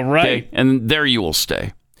 Oh, right. Okay? And there you will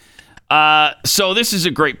stay. So this is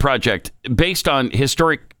a great project based on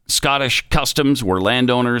historic Scottish customs where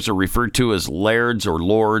landowners are referred to as lairds or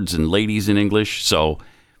lords and ladies in English. So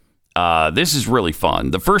this is really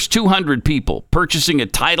fun. The first 200 people purchasing a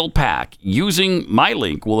title pack using my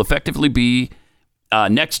link will effectively be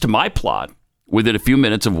next to my plot within a few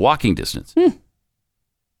minutes of walking distance.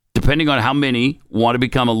 Depending on how many want to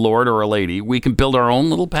become a lord or a lady, we can build our own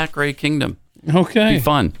little Pat Gray kingdom. Okay. Be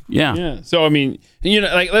fun. Yeah. So, I mean,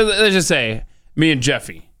 like, let's just say me and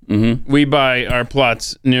Jeffy, we buy our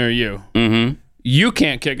plots near you. Mm-hmm. You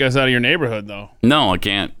can't kick us out of your neighborhood, though. No, I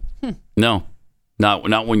can't. No.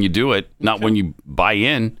 Not when you do it. Not when you buy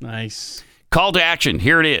in. Nice. Call to action.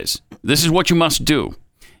 Here it is. This is what you must do.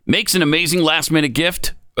 Makes an amazing last-minute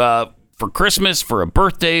gift for Christmas, for a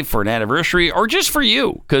birthday, for an anniversary, or just for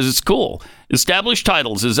you, because it's cool. Established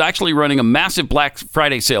Titles is actually running a massive Black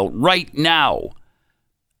Friday sale right now.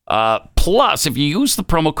 Plus, if you use the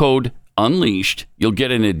promo code Unleashed, you'll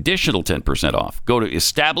get an additional 10% off. Go to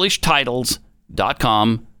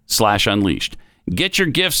establishtitles.com/unleashed. Get your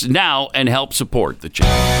gifts now and help support the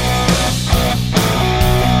channel.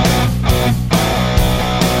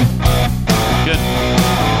 Good.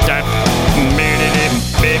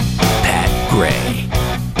 Pat Gray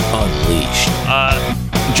Unleashed.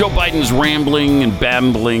 Joe Biden's rambling and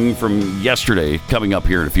babbling from yesterday coming up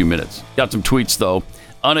here in a few minutes. Got some tweets, though.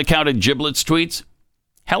 Unaccounted giblets tweets.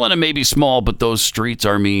 Helena may be small, but those streets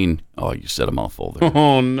are mean. Oh, you said a mouthful there.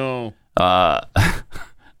 Oh, no.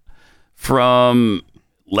 From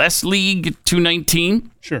Les League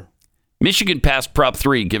 219. Sure. Michigan passed Prop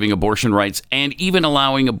 3, giving abortion rights and even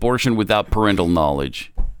allowing abortion without parental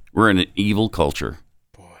knowledge. We're in an evil culture.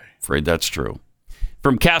 Boy. Afraid that's true.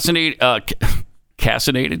 From caffeinated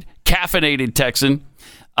Texan.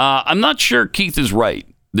 I'm not sure Keith is right.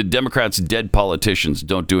 The Democrats' dead politicians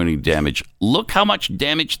don't do any damage. Look how much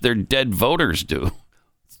damage their dead voters do.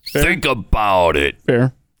 Fair. Think about it.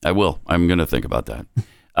 Fair. I will. I'm going to think about that.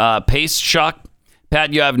 Pace shock.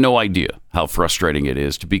 Pat, you have no idea how frustrating it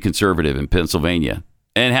is to be conservative in Pennsylvania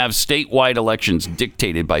and have statewide elections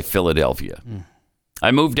dictated by Philadelphia.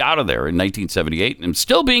 I moved out of there in 1978 and I'm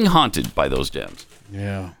still being haunted by those Dems.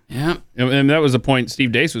 Yeah. Yeah. And that was the point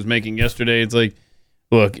Steve Deace was making yesterday. It's like,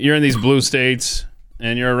 look, you're in these blue states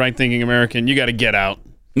and you're a right-thinking American. You got to get out.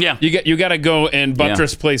 Yeah. You got to go and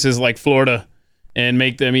buttress places like Florida and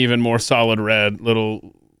make them even more solid red,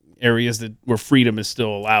 little areas where freedom is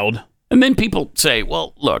still allowed. And then people say,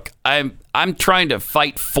 well, look, I'm trying to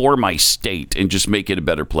fight for my state and just make it a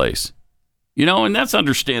better place. You know, and that's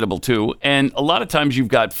understandable, too. And a lot of times you've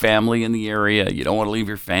got family in the area. You don't want to leave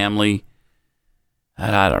your family.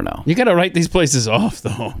 I don't know. You got to write these places off,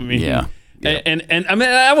 though. I mean, yeah. And I mean,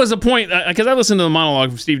 that was a point, because I listened to the monologue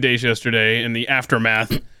from Steve Deace yesterday in the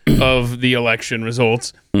aftermath of the election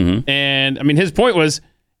results. Mm-hmm. And, I mean, his point was,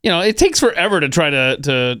 it takes forever to try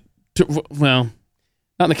to well,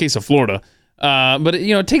 not in the case of Florida, but,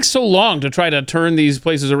 it takes so long to try to turn these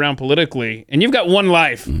places around politically. And you've got one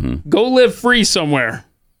life. Mm-hmm. Go live free somewhere.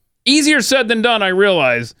 Easier said than done, I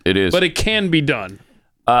realize. It is. But it can be done.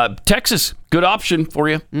 Texas, good option for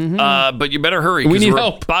you. Mm-hmm. But you better hurry. We need we're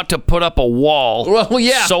help. About to put up a wall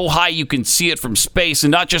so high you can see it from space,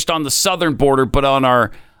 and not just on the southern border, but on our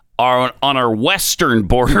western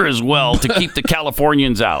border as well, to keep the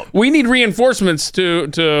Californians out. We need reinforcements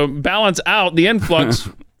to balance out the influx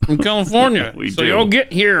from California. We so do. you'll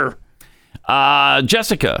get here.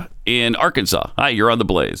 Jessica in Arkansas. Hi, you're on the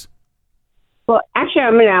Blaze. Well, actually,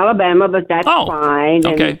 I'm in Alabama, but that's fine.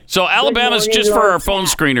 Okay. And So Alabama's good morning, just for Lord our phone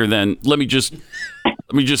Pat. screener then. Let me just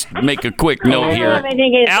make a quick note here.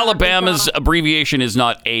 Everything is Alabama's abbreviation is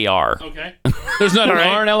not AR. Okay. There's not an All right.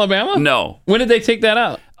 R in Alabama? No. When did they take that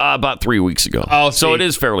out? About 3 weeks ago. Oh, so see, it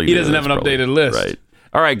is fairly he new. doesn't have That's an updated list. Right.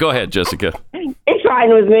 All right, go ahead, Jessica. It's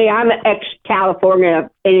fine with me. I'm an ex-California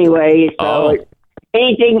anyway, so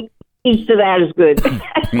anything east of that is good.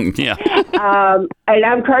 Yeah. And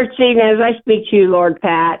I'm cursing as I speak to you, Lord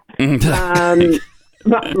Pat.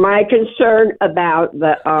 My concern about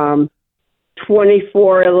the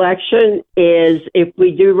 24 election is if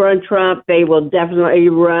we do run Trump, they will definitely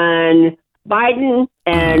run Biden,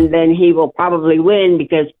 and then he will probably win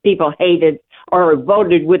because people hated or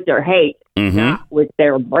voted with their hate, not with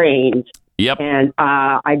their brains. Yep. And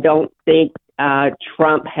I don't think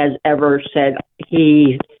Trump has ever said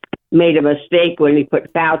he made a mistake when he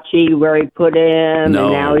put Fauci where he put him, No.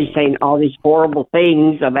 and now he's saying all these horrible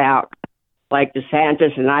things about like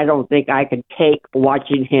DeSantis, and I don't think I could take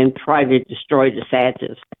watching him try to destroy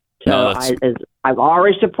DeSantis. So No, that's- I've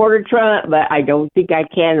always supported Trump, but I don't think I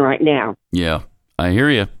can right now. Yeah, I hear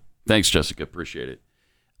you. Thanks, Jessica. Appreciate it.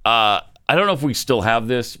 I don't know if we still have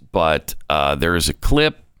this, but there is a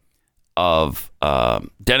clip of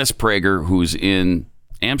Dennis Prager, who's in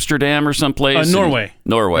Amsterdam or someplace. Norway.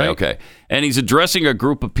 Norway, Right? okay. And he's addressing a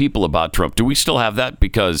group of people about Trump. Do we still have that?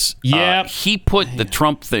 Because he put the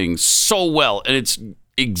Trump thing so well, and it's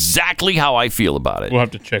exactly how I feel about it. We'll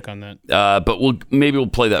have to check on that. But maybe we'll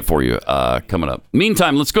play that for you coming up.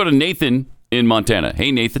 Meantime, let's go to Nathan in Montana.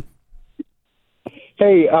 Hey, Nathan.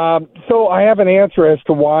 Hey, so I have an answer as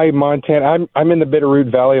to why Montana. I'm in the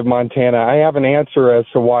Bitterroot Valley of Montana. I have an answer as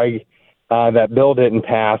to why that bill didn't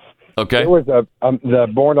pass. Okay. There was the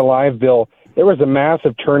Born Alive bill. There was a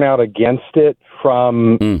massive turnout against it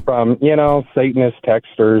from Satanist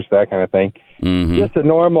texters, that kind of thing. Mm-hmm. Just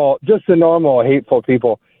the normal hateful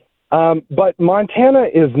people. But Montana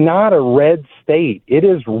is not a red state. It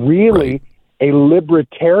is really a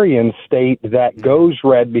libertarian state that goes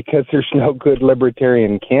red because there's no good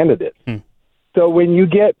libertarian candidates. So when you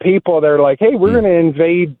get people that are like, hey, we're going to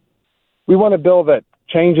invade we want a bill that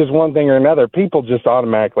changes one thing or another, people just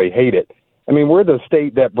automatically hate it. I mean, we're the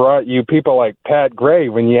state that brought you people like Pat Gray.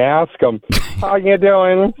 When you ask them, how you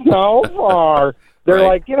doing so far? They're Right.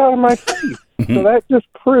 like, get out of my face. So that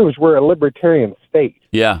just proves we're a libertarian state.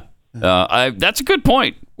 Yeah. That's a good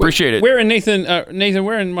point. Appreciate it. Where in Nathan,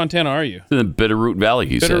 where in Montana are you? In the Bitterroot Valley,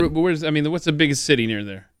 he said. What's the biggest city near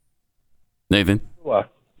there? Nathan?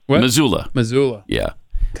 What? Missoula. Missoula. Yeah.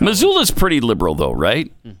 Missoula's pretty liberal, though,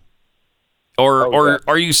 right? Or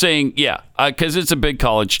are you saying, because it's a big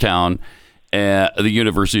college town, the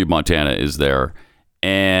University of Montana is there,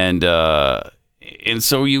 and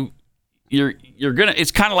so you're gonna.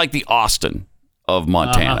 It's kind of like the Austin of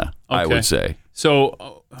Montana, I Okay. would say.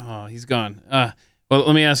 So, he's gone. Well,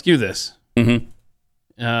 let me ask you this. Mm-hmm.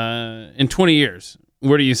 In 20 years,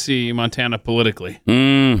 where do you see Montana politically?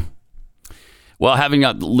 Well, having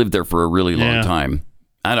not lived there for a really long Yeah. time,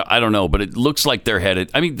 I don't know, but it looks like they're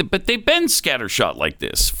headed. I mean, but they've been scattershot like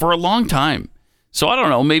this for a long time. So I don't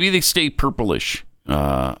know. Maybe they stay purplish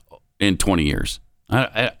in 20 years.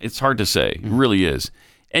 It's hard to say. It really is.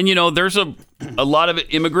 And, there's a lot of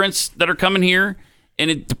immigrants that are coming here, and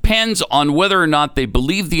it depends on whether or not they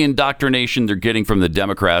believe the indoctrination they're getting from the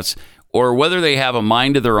Democrats or whether they have a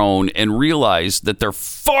mind of their own and realize that they're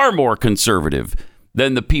far more conservative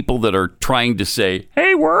than the people that are trying to say,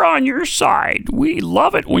 hey, we're on your side. We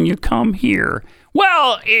love it when you come here.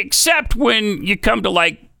 Well, except when you come to,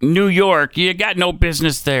 like, New York, you got no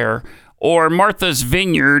business there, or Martha's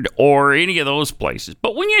Vineyard, or any of those places.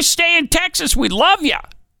 But when you stay in Texas, we love you.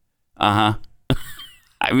 I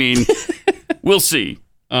mean, we'll see.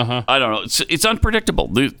 I don't know. It's unpredictable.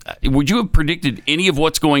 Would you have predicted any of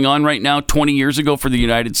what's going on right now 20 years ago for the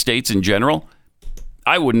United States in general?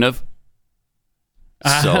 I wouldn't have.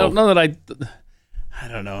 I don't know that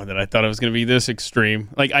I thought it was going to be this extreme.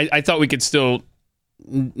 Like, I thought we could still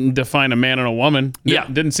define a man and a woman.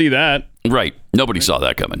 Didn't see that. Right. Nobody saw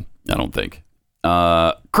that coming, I don't think.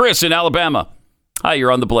 Chris in Alabama. Hi,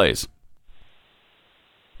 you're on the Blaze.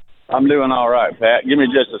 I'm doing all right, Pat. Give me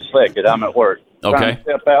just a second. I'm at work. Okay. Trying to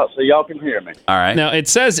step out so y'all can hear me. All right. Now, it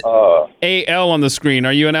says AL on the screen.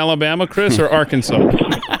 Are you in Alabama, Chris, or Arkansas?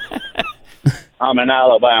 I'm in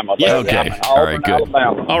Alabama. Baby. Okay. I'm in All right, Auburn, good.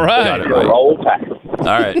 Alabama. All right. Got it right. Roll Tide. All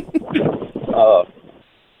right.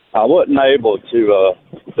 I wasn't able to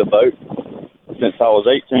vote since I was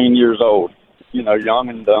 18 years old. Young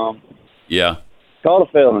and dumb. Yeah. Caught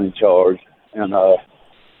a felony charge, and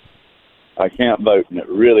I can't vote, and it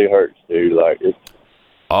really hurts, dude. Like, it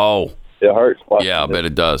hurts. Yeah, I bet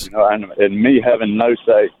it does. And me having no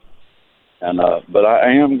say. And but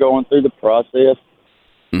I am going through the process,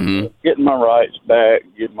 getting my rights back,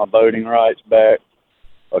 getting my voting rights back,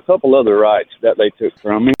 a couple other rights that they took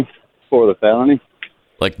from me for the felony.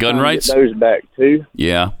 Like gun rights? Get those back too.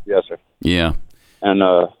 Yeah. Yes, sir. Yeah. And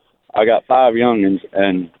I got 5 youngins,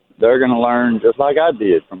 and they're going to learn just like I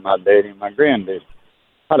did from my daddy and my granddaddy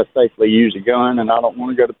how to safely use a gun, and I don't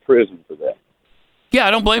want to go to prison for that. Yeah,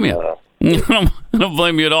 I don't blame you. I don't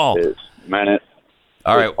blame you at all. It's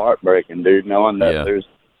All right. heartbreaking, dude, knowing that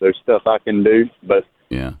there's stuff I can do, but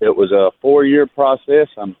it was a 4-year process.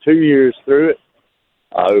 I'm 2 years through it.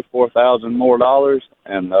 I owe $4,000 more,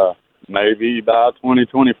 and maybe by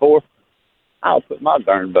 2024, I'll put my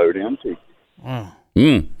darn vote in too. Wow.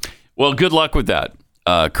 Well, good luck with that,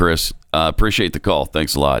 Chris. Appreciate the call.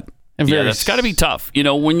 Thanks a lot. Yeah, that's got to be tough.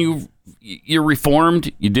 When you're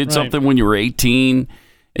reformed, you did something when you were 18,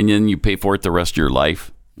 and then you pay for it the rest of your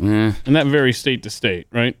life. And that varies state to state,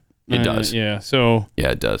 right? It does. Yeah. So. Yeah,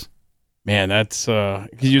 it does. Man, that's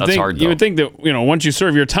because hard, you would think that once you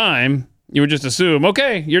serve your time, you would just assume,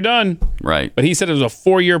 okay, you're done. Right. But he said it was a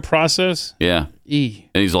 4-year process. Yeah. And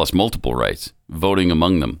he's lost multiple rights, voting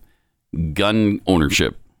among them. Gun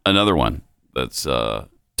ownership, another one that's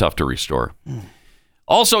tough to restore.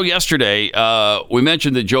 Also, yesterday, we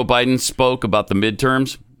mentioned that Joe Biden spoke about the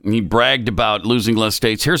midterms. And he bragged about losing less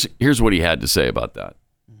states. Here's what he had to say about that.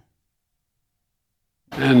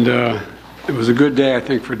 And it was a good day, I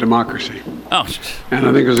think, for democracy. Oh. And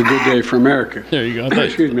I think it was a good day for America. There you go.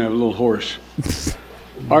 Excuse me, I have a little hoarse.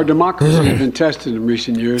 Our democracy has been tested in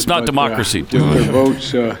recent years. It's not democracy. With their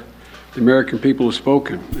votes, the American people have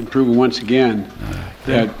spoken and proven once again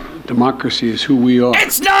that democracy is who we are.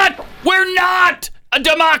 It's not! We're not a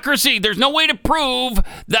democracy! There's no way to prove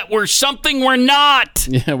that we're something we're not!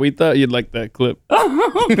 Yeah, we thought you'd like that clip.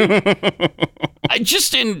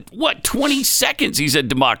 Just in, 20 seconds he said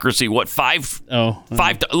democracy. Five? Oh.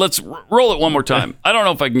 Let's roll it one more time. I don't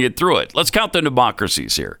know if I can get through it. Let's count the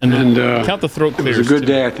democracies here. And count the throat clears. It was a good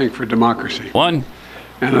day, I think, for democracy. 1.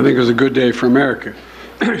 And I think it was a good day for America.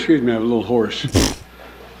 Excuse me, I have a little hoarse.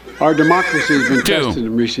 Our democracy has been tested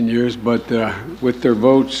in recent years, but with their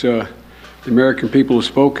votes, the American people have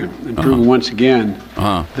spoken and proven once again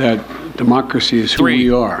that democracy is who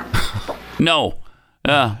we are. No,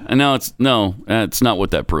 it's not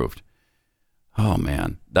what that proved. Oh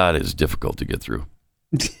man, that is difficult to get through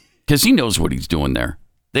because he knows what he's doing there.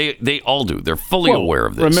 They all do. They're fully aware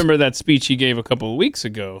of this. Remember that speech he gave a couple of weeks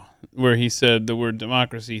ago where he said the word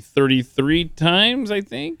democracy 33 times, I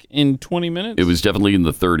think, in 20 minutes? It was definitely in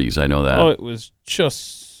the 30s. I know that. Oh, it was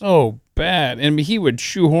just so bad. And he would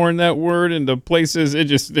shoehorn that word into places it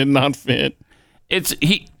just did not fit.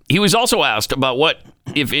 He was also asked about what,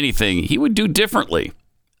 if anything, he would do differently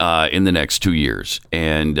in the next 2 years.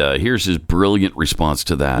 And here's his brilliant response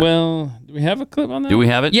to that. Well, do we have a clip on that? Do we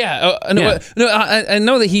have it? Yeah. I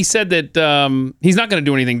know that he said that he's not going to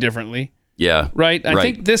do anything differently. Yeah. Right? I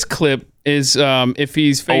think this clip is if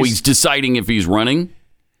he's faced... Oh, he's deciding if he's running?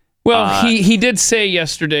 Well, he did say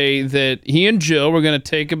yesterday that he and Jill were going to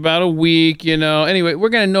take about a week, Anyway, we're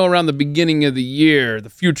going to know around the beginning of the year the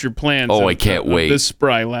future plans I can't wait. This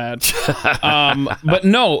spry lad. But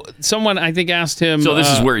no, someone, I think, asked him... So this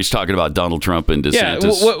is where he's talking about Donald Trump and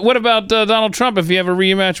DeSantis. Yeah, what about Donald Trump if you have a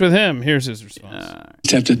rematch with him? Here's his response.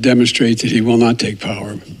 Just have to demonstrate that he will not take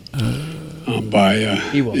power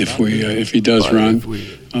if he does run,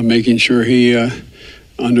 making sure he...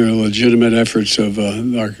 under legitimate efforts of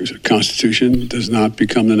our Constitution, does not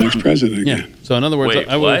become the next president again. Yeah. So in other words,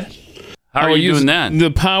 what? How are you doing that?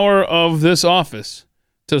 The power of this office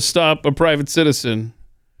to stop a private citizen.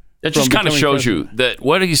 That just kind of shows you that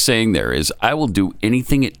what he's saying there is, I will do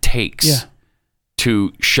anything it takes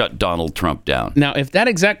to shut Donald Trump down. Now, if that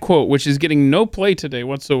exact quote, which is getting no play today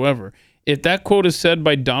whatsoever, if that quote is said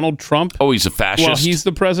by Donald Trump... Oh, he's a fascist? Well, he's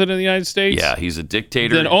the president of the United States? Yeah, he's a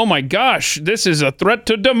dictator. Then, oh my gosh, this is a threat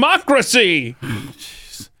to democracy!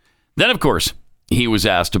 Then, of course, he was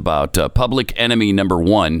asked about public enemy number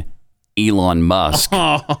one, Elon Musk.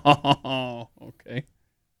 Oh, okay.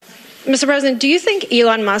 Mr. President, do you think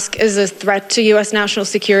Elon Musk is a threat to U.S. national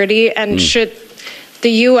security? And should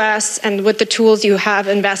the U.S., and with the tools you have,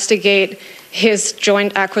 investigate his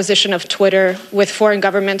joint acquisition of Twitter with foreign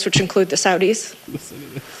governments, which include the Saudis?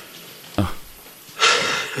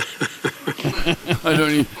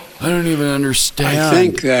 I don't even understand. I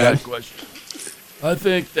think that question. I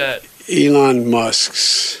think that Elon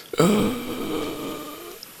Musk's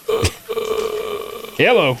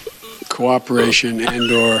hello cooperation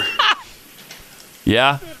and/or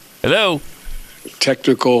hello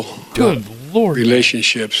technical good Lord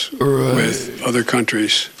relationships with other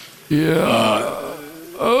countries is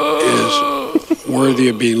worthy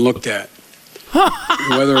of being looked at.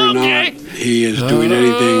 Whether or not he is doing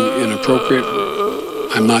anything inappropriate,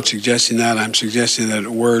 I'm not suggesting that. I'm suggesting that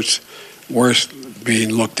it's worth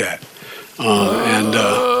being looked at.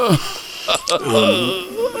 Bro,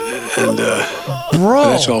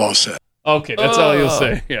 that's all I'll say. Okay, that's all you'll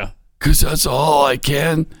say. Yeah, because that's all I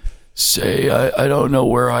can say. I don't know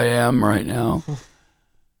where I am right now.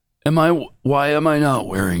 Why am I not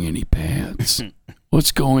wearing any pants?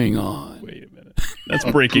 What's going on? Wait a minute. That's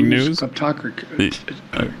breaking news. Kleptocracy.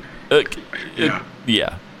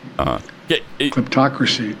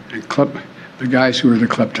 Kleptocracy and the guys who are the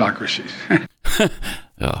kleptocracies.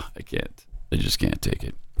 I can't. I just can't take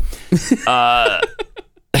it.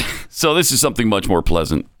 So this is something much more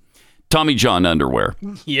pleasant. Tommy John underwear.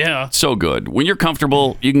 Yeah. So good. When you're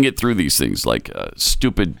comfortable, you can get through these things like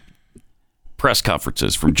stupid press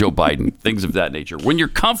conferences from Joe Biden, things of that nature. When you're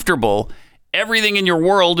comfortable, everything in your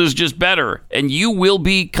world is just better, and you will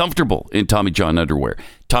be comfortable in Tommy John underwear.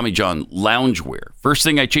 Tommy John loungewear. First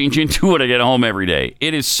thing I change into when I get home every day.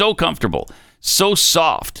 It is so comfortable, so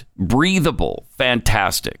soft, breathable,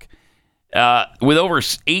 fantastic. With over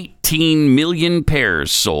 18 million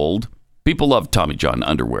pairs sold, people love Tommy John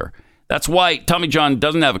underwear. That's why Tommy John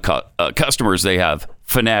doesn't have customers. They have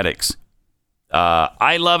fanatics.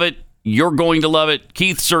 I love it. You're going to love it.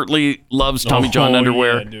 Keith certainly loves Tommy John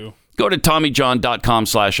underwear. Yeah, I do. Go to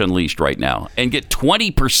TommyJohn.com/unleashed right now and get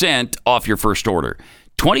 20% off your first order.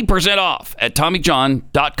 20% off at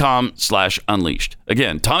TommyJohn.com/unleashed.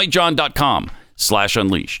 Again,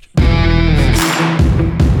 TommyJohn.com/unleashed.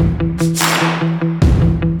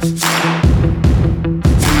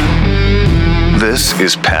 This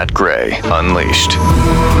is Pat Gray Unleashed.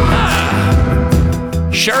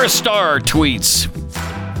 Shara Starr tweets,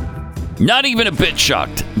 not even a bit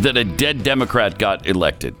shocked that a dead Democrat got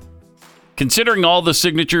elected. Considering all the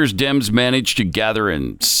signatures Dems managed to gather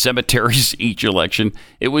in cemeteries each election,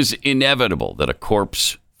 it was inevitable that a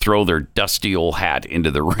corpse throw their dusty old hat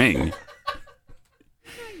into the ring.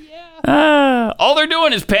 All they're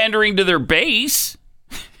doing is pandering to their base.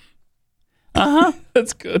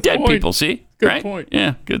 That's good. Dead point. people, see? Good right? point.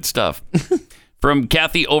 Yeah, good stuff. From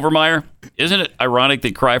Kathy Overmeyer, isn't it ironic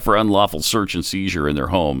they cry for unlawful search and seizure in their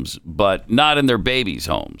homes, but not in their babies'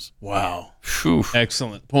 homes? Wow. Whew.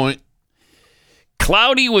 Excellent point.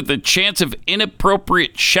 Cloudy with a chance of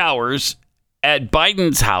inappropriate showers at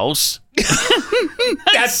Biden's house.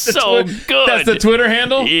 That's so good. That's the Twitter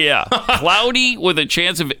handle? Yeah. Cloudy with a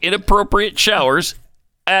chance of inappropriate showers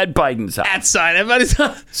at Biden's house. At sign. Everybody's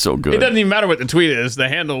So good. It doesn't even matter what the tweet is. The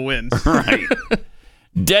handle wins. Right.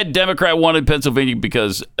 Dead Democrat wanted Pennsylvania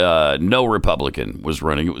because no Republican was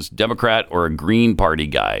running. It was Democrat or a Green Party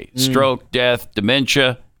guy. Stroke, death,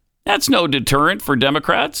 dementia. That's no deterrent for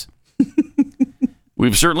Democrats.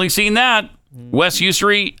 We've certainly seen that. Wes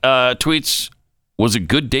Usery tweets, was a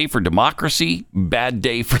good day for democracy, bad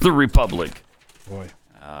day for the Republic. Boy.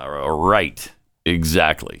 Right.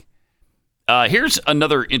 Exactly. Here's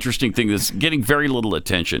another interesting thing that's getting very little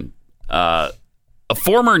attention. A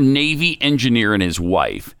former Navy engineer and his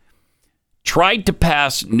wife tried to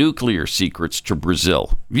pass nuclear secrets to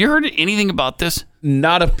Brazil. Have you heard anything about this?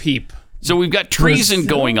 Not a peep. So we've got treason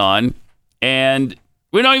going on, and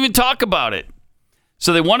we don't even talk about it.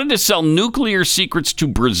 So they wanted to sell nuclear secrets to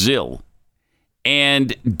Brazil.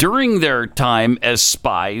 And during their time as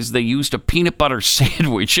spies, they used a peanut butter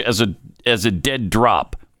sandwich as a dead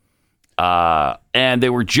drop. And they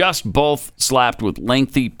were just both slapped with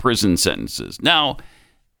lengthy prison sentences. Now,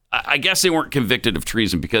 I guess they weren't convicted of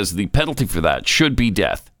treason because the penalty for that should be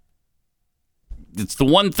death. It's the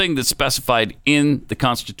one thing that's specified in the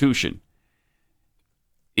Constitution.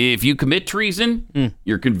 If you commit treason,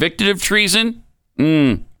 you're convicted of treason,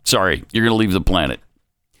 sorry, you're going to leave the planet.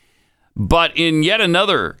 But in yet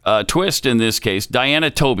another twist in this case,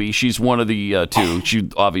 Diana Toby, she's one of the two.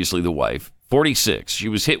 She's obviously the wife. 46. She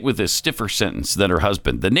was hit with a stiffer sentence than her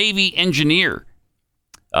husband, the Navy engineer,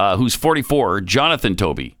 who's 44, Jonathan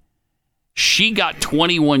Toby. She got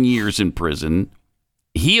 21 years in prison.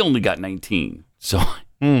 He only got 19. So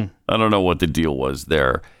I don't know what the deal was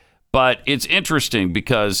there. But it's interesting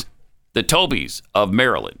because the Tobys of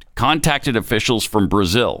Maryland contacted officials from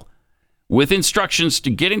Brazil with instructions to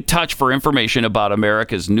get in touch for information about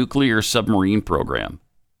America's nuclear submarine program.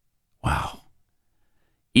 Wow.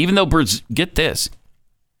 Even though, get this,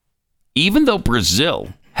 even though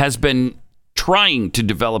Brazil has been trying to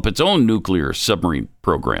develop its own nuclear submarine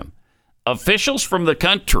program, officials from the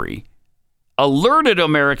country alerted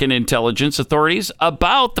American intelligence authorities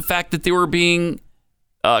about the fact that they were being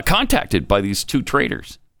contacted by these two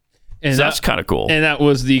traitors. And so that's kind of cool. And that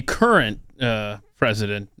was the current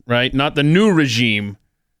president, right? Not the new regime.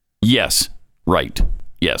 Yes, right.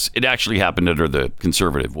 Yes, it actually happened under the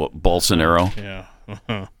conservative, Bolsonaro. Yeah.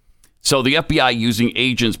 So the FBI, using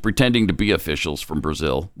agents pretending to be officials from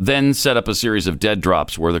Brazil, then set up a series of dead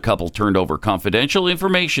drops where the couple turned over confidential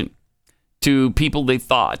information to people they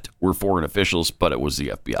thought were foreign officials, but it was the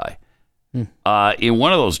FBI. In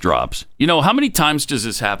one of those drops, how many times does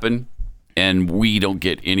this happen and we don't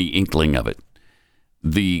get any inkling of it?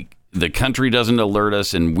 The country doesn't alert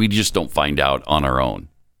us and we just don't find out on our own.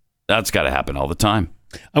 That's got to happen all the time.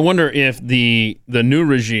 I wonder if the new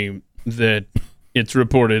regime that it's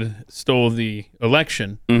reported stole the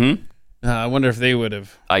election. I wonder if they would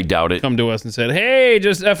have. I doubt it. Come to us and said, "Hey,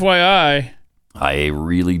 just FYI." I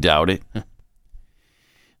really doubt it.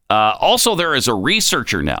 Also, there is a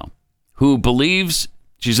researcher now who believes,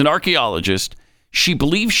 she's an archaeologist. She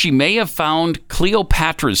believes she may have found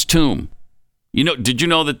Cleopatra's tomb. Did you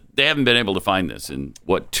know that they haven't been able to find this in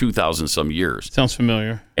 2,000 some years? Sounds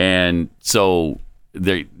familiar. And so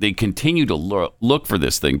they continue to look for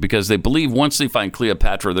this thing because they believe once they find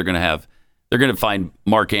Cleopatra, they're going to find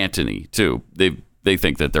Mark Antony too. They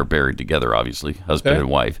think that they're buried together, obviously, husband and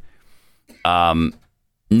wife.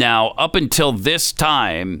 Now, up until this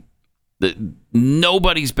time,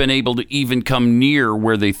 nobody's been able to even come near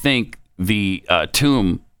where they think the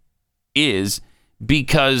tomb is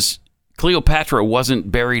because Cleopatra wasn't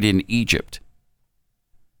buried in Egypt.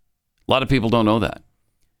 A lot of people don't know that.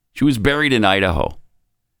 She was buried in Idaho,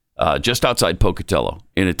 just outside Pocatello,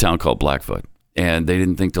 in a town called Blackfoot, and they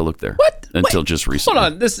didn't think to look there until just recently.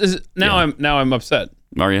 Hold on, this is now. Yeah. I'm upset.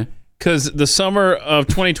 Are you? Because the summer of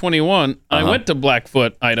 2021, I went to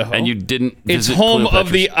Blackfoot, Idaho, and you didn't. It's home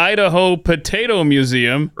of the Idaho Potato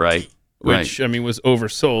Museum, right? Which was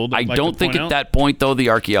oversold. I don't think at that point, though, the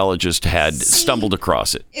archaeologist had stumbled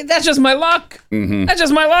across it. That's just my luck. Mm-hmm. That's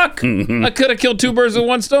just my luck. I could have killed two birds with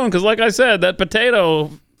one stone because, like I said, that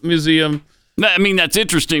potato museum. I mean, that's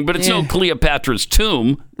interesting, but it's no Cleopatra's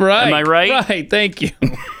tomb. Right. Am I right? Right. Thank you.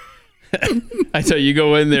 I tell you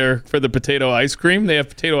go in there for the potato ice cream. They have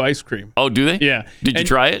potato ice cream. Oh, do they? Yeah. Did you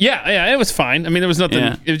try it? Yeah, it was fine. I mean, there was nothing.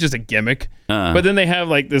 Yeah. It was just a gimmick. But then they have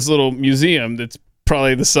like this little museum that's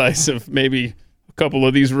probably the size of maybe a couple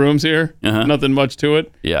of these rooms here. Nothing much to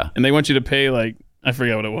it. Yeah. And they want you to pay like, I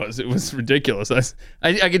forget what it was. It was ridiculous.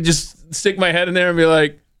 I could just stick my head in there and be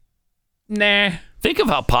like, nah. Think of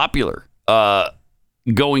how popular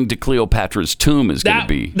going to Cleopatra's tomb is going to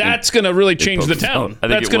be. That's going to really change the town.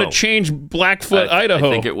 That's going to change Blackfoot, Idaho.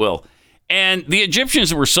 I think it will. And the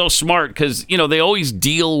Egyptians were so smart because, they always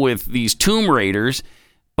deal with these tomb raiders,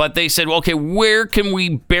 but they said, well, okay, where can we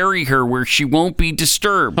bury her where she won't be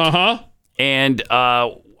disturbed? And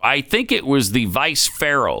I think it was the vice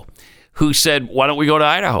pharaoh who said, why don't we go to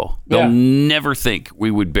Idaho? They'll never think we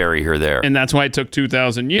would bury her there. And that's why it took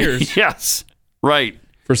 2,000 years. Yes, right.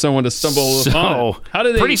 For someone to stumble upon it. How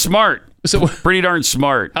did they? Pretty smart. Pretty darn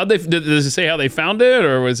smart. Does it say how they found it,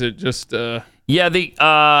 or was it just? Yeah,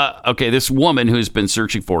 this woman who's been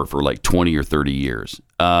searching for it for like 20 or 30 years.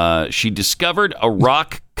 She discovered a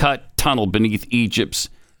rock-cut tunnel beneath Egypt's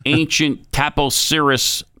ancient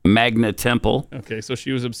Taposiris Magna Temple. Okay, so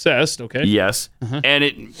she was obsessed. Okay. Yes, and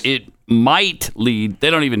it might lead. They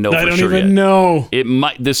don't even know for sure yet. I don't even know. It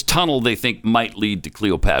might. This tunnel they think might lead to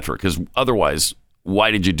Cleopatra because otherwise.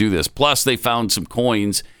 Why did you do this? Plus, they found some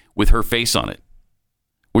coins with her face on it,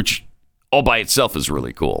 which all by itself is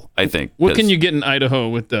really cool, I think. What can you get in Idaho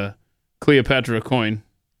with the Cleopatra coin?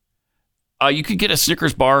 You could get a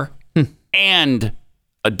Snickers bar and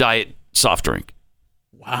a diet soft drink.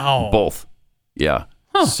 Wow. Both. Yeah.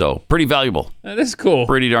 So, pretty valuable. That is cool.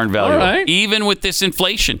 Pretty darn valuable. All right. Even with this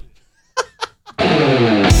inflation.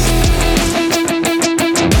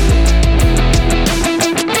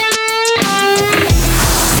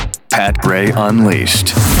 Pat Gray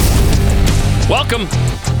Unleashed. Welcome.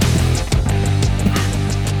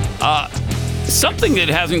 Something that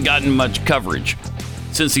hasn't gotten much coverage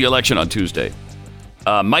since the election on Tuesday.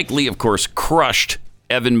 Mike Lee, of course, crushed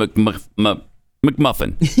Evan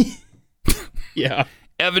McMuffin. Yeah.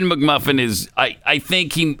 Evan McMuffin is, I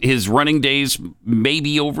think his running days may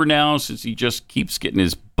be over now since he just keeps getting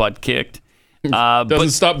his butt kicked.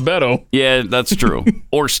 Doesn't stop Beto. Yeah, that's true.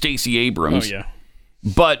 Or Stacey Abrams. Oh, yeah.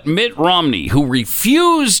 But Mitt Romney, who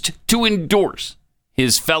refused to endorse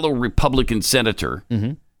his fellow Republican senator,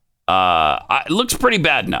 it looks pretty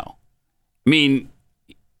bad now. I mean,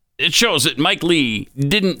 it shows that Mike Lee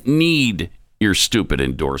didn't need your stupid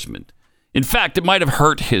endorsement. In fact, it might have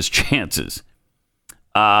hurt his chances.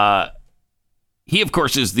 He, of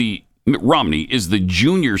course, Mitt Romney is the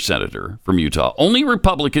junior senator from Utah, only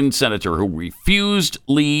Republican senator who refused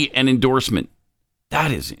Lee an endorsement. That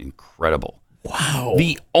is incredible. Wow.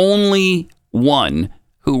 The only one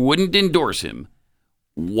who wouldn't endorse him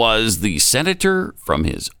was the senator from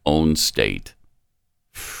his own state.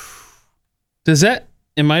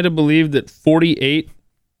 Am I to believe that 48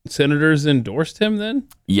 senators endorsed him then?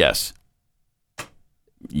 Yes.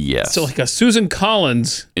 So like a Susan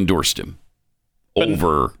Collins endorsed him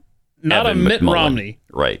over not Evan a Mitt McMullen. Romney.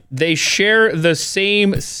 Right. They share the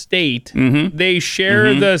same state. They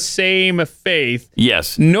share the same faith.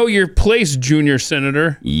 Yes. Know your place, junior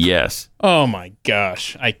senator. Yes. Oh my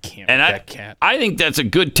gosh, I can't. And that cat. I think that's a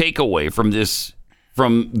good takeaway from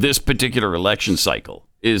this particular election cycle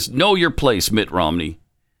is know your place, Mitt Romney.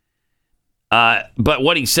 But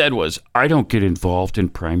what he said was, I don't get involved in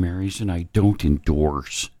primaries and I don't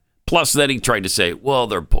endorse. Plus, then he tried to say, well,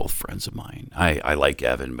 they're both friends of mine. I like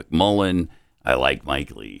Evan McMullen. I like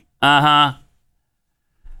Mike Lee. I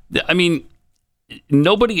mean,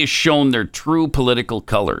 nobody has shown their true political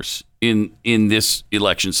colors in this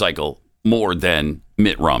election cycle more than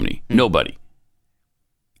Mitt Romney. Nobody.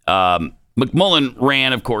 McMullen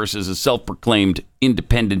ran, of course, as a self-proclaimed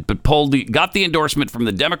independent, but got the endorsement from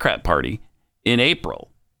the Democrat Party in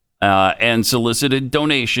April and solicited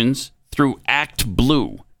donations through Act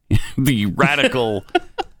Blue, the radical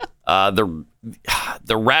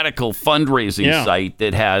the radical fundraising site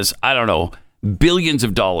that has, I don't know, billions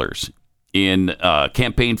of dollars in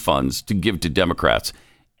campaign funds to give to Democrats.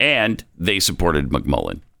 And they supported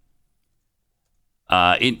McMullen.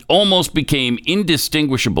 It almost became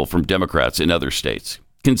indistinguishable from Democrats in other states,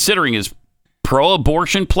 considering his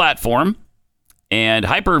pro-abortion platform and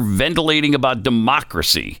hyperventilating about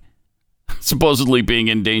democracy supposedly being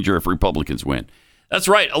in danger if Republicans win. That's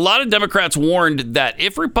right. A lot of Democrats warned that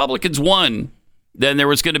if Republicans won, then there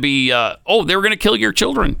was going to be, they were going to kill your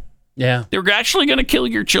children. Yeah. They were actually going to kill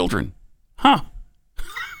your children. Huh.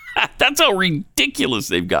 That's how ridiculous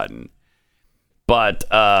they've gotten. But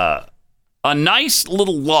a nice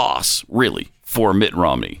little loss, really, for Mitt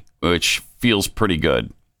Romney, which feels pretty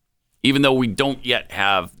good. Even though we don't yet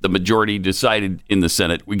have the majority decided in the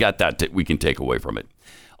Senate, we got that we can take away from it.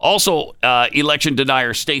 Also, election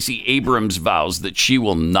denier Stacey Abrams vows that she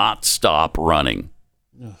will not stop running.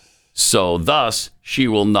 So thus, she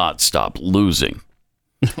will not stop losing.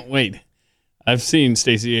 Wait, I've seen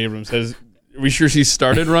Stacey Abrams. Are we sure she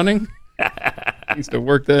started running? Needs to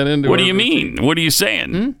work that into. What do you mean? What are you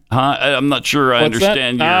saying? Huh? I'm not sure I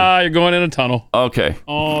understand. You're going in a tunnel. Okay.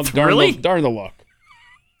 Oh, darn really? Darn the luck.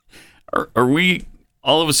 Are we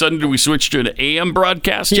all of a sudden? Do we switch to an AM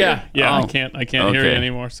broadcast? Yeah. Oh. I can't hear you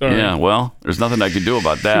anymore. Sorry. Yeah. Well, there's nothing I can do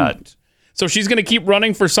about that. So she's going to keep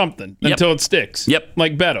running for something until it sticks. Yep.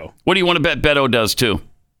 Like Beto. What do you want to bet Beto does too?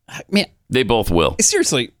 Man, they both will.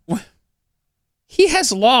 Seriously, he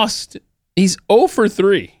has lost. He's 0 for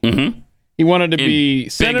 3. Mm-hmm. He wanted to be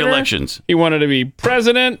senator. Big elections. He wanted to be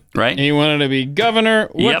president. Right. And he wanted to be governor.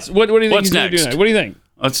 What do you think What's he's going to do next? now? What do you think?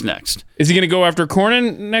 What's next? Is he going to go after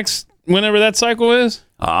Cornyn next, whenever that cycle is?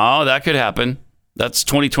 Oh, that could happen. That's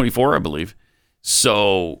 2024, I believe.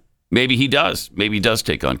 So maybe he does. Maybe he does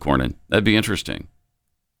take on Cornyn. That'd be interesting.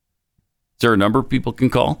 Is there a number people can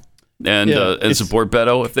call and support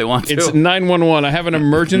Beto if they want to? It's 911. I have an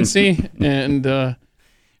emergency, and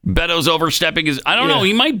Beto's overstepping his. I don't know.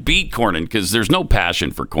 He might beat Cornyn because there's no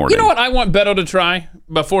passion for Cornyn. You know what I want Beto to try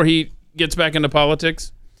before he gets back into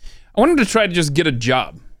politics? I want him to try to just get a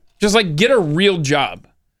job. Just like get a real job.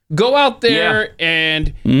 Go out there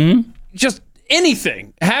and just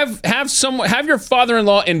anything. Have your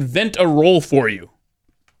father-in-law invent a role for you.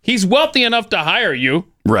 He's wealthy enough to hire you.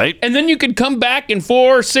 Right. And then you could come back in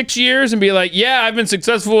 4 or 6 years and be like, yeah, I've been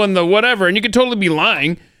successful in the whatever. And you could totally be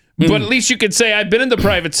lying. But at least you could say, I've been in the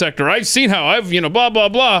private sector. I've seen how I've, blah, blah,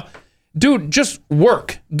 blah. Dude, just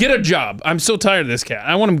work. Get a job. I'm so tired of this cat.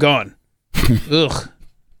 I want him gone. Ugh.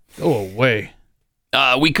 Go away.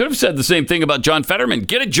 We could have said the same thing about John Fetterman.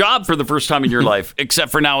 Get a job for the first time in your life,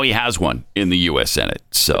 except for now he has one in the U.S. Senate.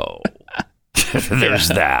 So there's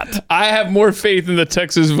that. I have more faith in the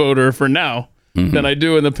Texas voter for now than I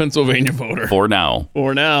do in the Pennsylvania voter. For now.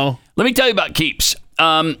 Let me tell you about Keeps.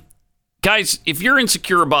 Guys, if you're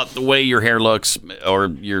insecure about the way your hair looks or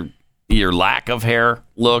your lack of hair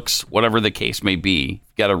looks, whatever the case may be,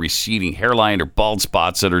 you've got a receding hairline or bald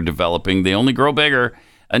spots that are developing, they only grow bigger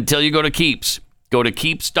until you go to Keeps. Go to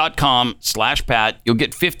keeps.com/Pat. You'll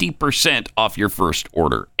get 50% off your first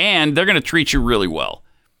order. And they're going to treat you really well.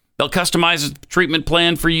 They'll customize a treatment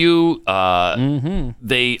plan for you.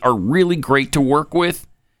 They are really great to work with.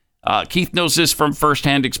 Keith knows this from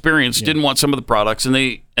firsthand experience. Didn't want some of the products, and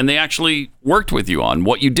they actually worked with you on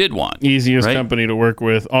what you did want. Easiest company to work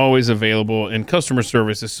with, always available, and customer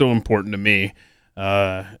service is so important to me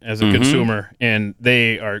as a consumer. And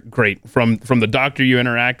they are great from the doctor you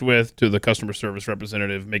interact with to the customer service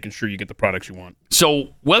representative, making sure you get the products you want. So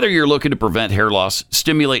whether you're looking to prevent hair loss,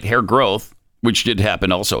 stimulate hair growth, which did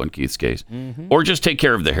happen also in Keith's case, or just take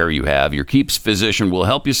care of the hair you have, your Keeps physician will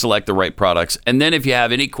help you select the right products. And then if you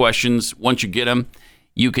have any questions, once you get them,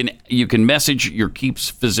 you can message your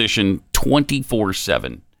Keeps physician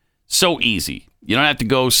 24/7. So easy. You don't have to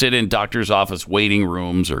go sit in doctor's office waiting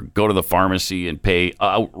rooms or go to the pharmacy and pay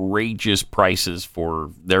outrageous prices for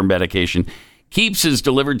their medication. Keeps is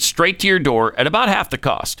delivered straight to your door at about half the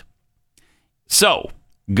cost. So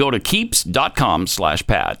go to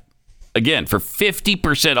keeps.com/Pat. Again, for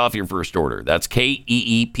 50% off your first order. That's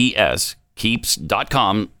KEEPS,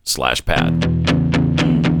 keeps.com/Pat.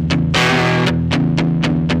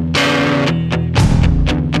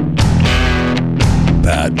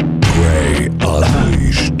 Pat Gray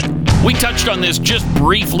Unleashed. We touched on this just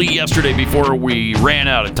briefly yesterday before we ran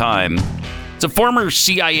out of time. It's a former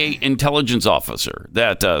CIA intelligence officer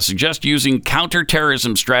that suggests using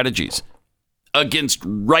counterterrorism strategies against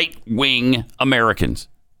right-wing Americans.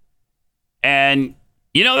 And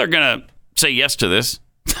they're going to say yes to this,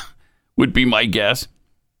 would be my guess.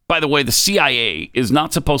 By the way, the CIA is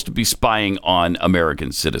not supposed to be spying on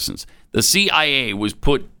American citizens. The CIA was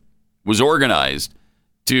organized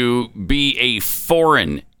to be a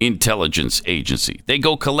foreign intelligence agency. They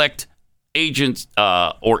go collect agents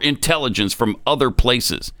or intelligence from other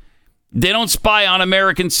places. They don't spy on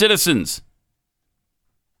American citizens.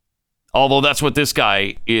 Although that's what this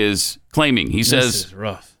guy is claiming. He says, this is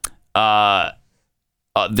rough.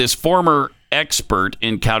 This former expert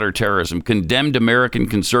in counterterrorism condemned American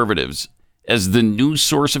conservatives as the new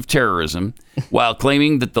source of terrorism while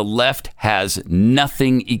claiming that the left has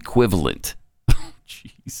nothing equivalent.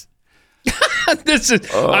 Jeez. This is,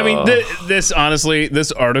 this honestly,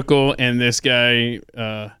 this article and this guy,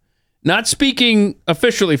 not speaking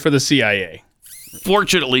officially for the CIA,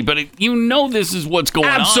 unfortunately, but this is what's going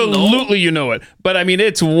on. Absolutely, you know it. But I mean,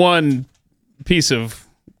 it's one piece of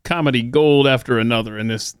comedy gold after another in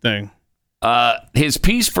this thing. His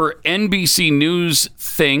piece for NBC News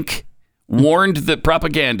Think warned that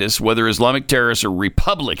propagandists, whether Islamic terrorists or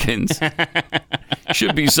Republicans,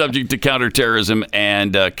 should be subject to counterterrorism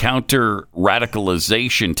and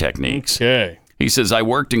counter-radicalization techniques. Okay. He says, I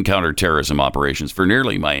worked in counterterrorism operations for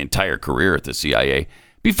nearly my entire career at the CIA.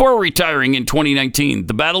 Before retiring in 2019,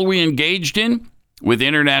 the battle we engaged in with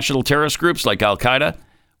international terrorist groups like Al-Qaeda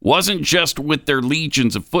wasn't just with their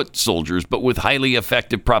legions of foot soldiers, but with highly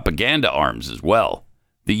effective propaganda arms as well.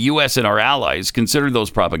 The U.S. and our allies consider those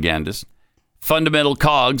propagandists fundamental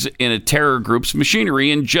cogs in a terror group's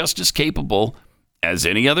machinery and just as capable as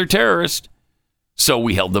any other terrorist. So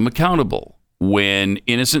we held them accountable when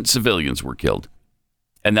innocent civilians were killed.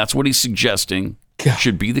 And that's what he's suggesting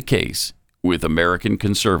should be the case with American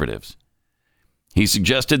conservatives. He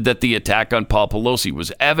suggested that the attack on Paul Pelosi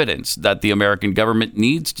was evidence that the American government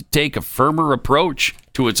needs to take a firmer approach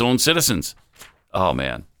to its own citizens. Oh,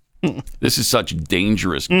 man. This is such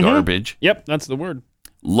dangerous garbage. Yep, that's the word.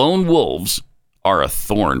 Lone wolves are a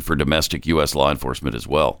thorn for domestic U.S. law enforcement as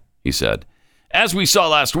well, he said. As we saw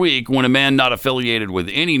last week, when a man not affiliated with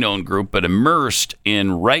any known group but immersed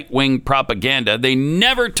in right-wing propaganda, they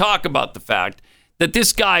never talk about the fact that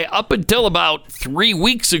this guy, up until about 3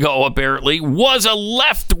 weeks ago, apparently, was a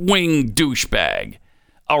left-wing douchebag.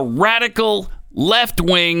 A radical,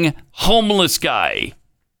 left-wing, homeless guy.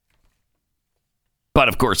 But,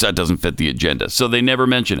 of course, that doesn't fit the agenda, so they never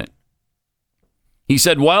mention it. He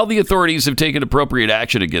said, while the authorities have taken appropriate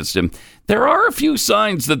action against him, there are a few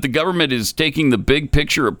signs that the government is taking the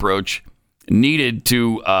big-picture approach needed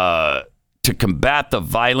to combat the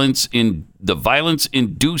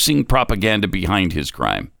violence-inducing propaganda behind his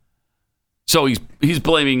crime. So he's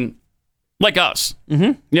blaming, like us.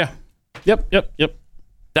 Mm-hmm. Yeah. Yep.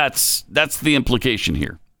 That's the implication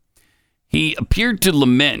here. He appeared to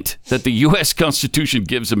lament that the U.S. Constitution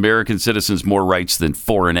gives American citizens more rights than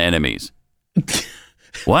foreign enemies.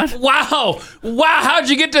 What? Wow. How'd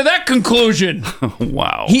you get to that conclusion?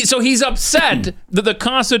 Wow. So he's upset that the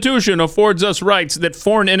Constitution affords us rights that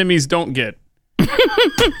foreign enemies don't get.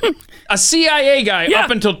 A CIA guy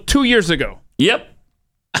up until 2 years ago. Yep.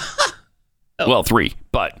 Well, 3,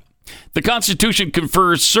 but the Constitution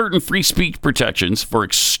confers certain free speech protections for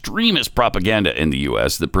extremist propaganda in the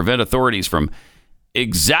U.S. that prevent authorities from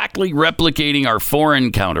exactly replicating our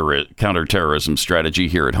foreign counterterrorism strategy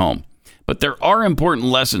here at home. But there are important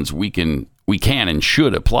lessons we can and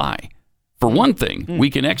should apply. For one thing, we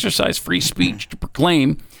can exercise free speech to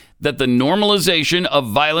proclaim that the normalization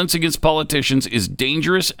of violence against politicians is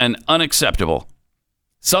dangerous and unacceptable.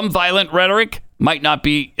 Some violent rhetoric might not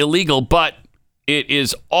be illegal, but it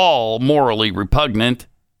is all morally repugnant.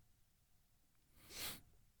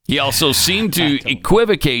 He also seemed to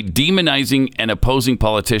equivocate demonizing an opposing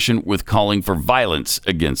politician with calling for violence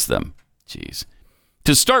against them. Jeez.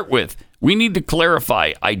 To start with, we need to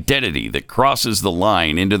clarify identity that crosses the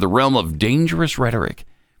line into the realm of dangerous rhetoric.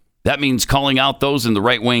 That means calling out those in the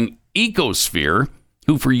right-wing ecosphere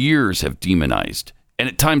who for years have demonized and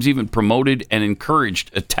at times even promoted and encouraged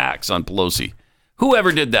attacks on Pelosi.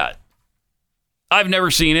 Whoever did that? I've never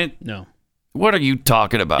seen it. No. What are you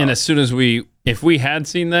talking about? And as soon as if we had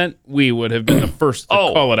seen that, we would have been the first to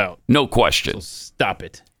call it out. No question. So stop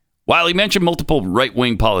it. While he mentioned multiple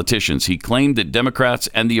right-wing politicians, he claimed that Democrats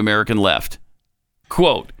and the American left,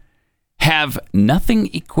 quote, have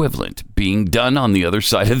nothing equivalent being done on the other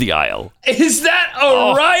side of the aisle. Is that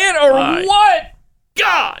a riot or what?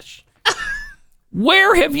 Gosh.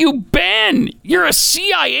 Where have you been? You're a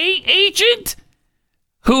CIA agent?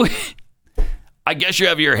 Who... I guess you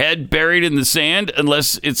have your head buried in the sand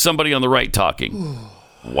unless it's somebody on the right talking.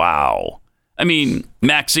 Wow. I mean,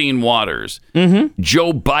 Maxine Waters,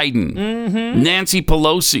 Joe Biden, Nancy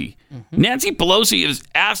Pelosi. Nancy Pelosi has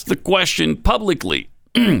asked the question publicly,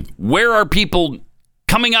 where are people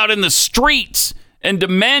coming out in the streets and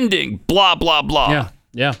demanding blah, blah, blah?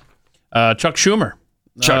 Yeah. Chuck Schumer.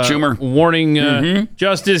 Schumer. Warning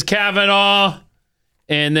Justice Kavanaugh.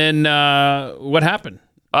 And then what happened?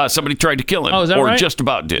 Somebody tried to kill him. Oh, is that or right? just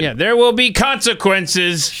about did. Yeah, there will be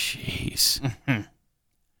consequences. Jeez.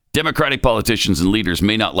 Democratic politicians and leaders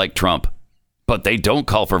may not like Trump, but they don't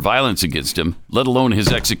call for violence against him, let alone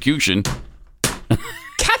his execution.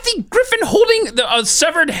 Kathy Griffin holding a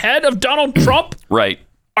severed head of Donald Trump? Right.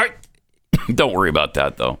 Don't worry about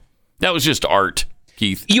that, though. That was just art,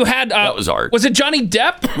 Keith. You had... that was art. Was it Johnny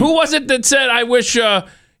Depp? Who was it that said, I wish, an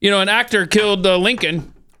actor killed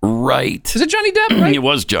Lincoln? Right. Was it Johnny Depp? Right? It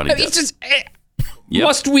was Johnny Depp. It's just... Yep.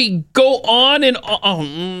 Must we go on and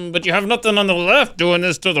but you have nothing on the left doing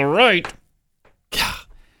this to the right.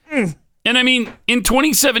 And I mean, in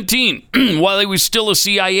 2017, while he was still a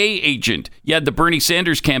CIA agent, you had the Bernie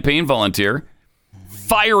Sanders campaign volunteer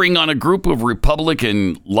firing on a group of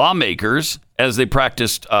Republican lawmakers as they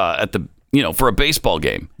practiced for a baseball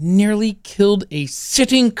game. Nearly killed a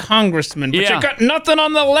sitting congressman, but Yeah. you got nothing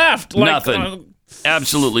on the left. Nothing.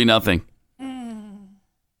 Absolutely nothing.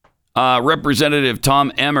 Representative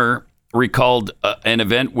Tom Emmer recalled an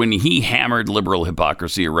event when he hammered liberal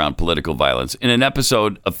hypocrisy around political violence in an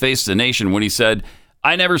episode of Face the Nation when he said,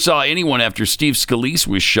 I never saw anyone after Steve Scalise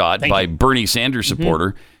was shot by Bernie Sanders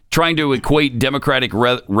supporter trying to equate Democratic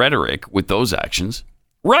rhetoric with those actions.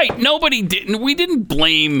 Right. Nobody didn't. We didn't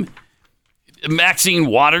blame Maxine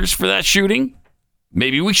Waters for that shooting.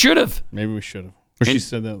 Maybe we should have. Or she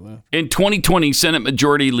said that loud. In 2020, Senate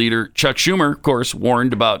Majority Leader Chuck Schumer, of course,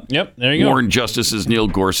 warned Justices Neil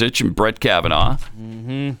Gorsuch and Brett Kavanaugh.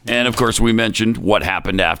 And, of course, we mentioned what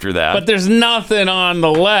happened after that. But there's nothing on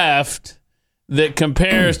the left that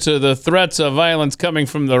compares to the threats of violence coming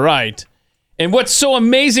from the right. And what's so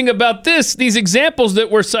amazing about these examples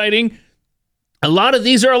that we're citing, a lot of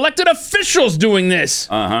these are elected officials doing this.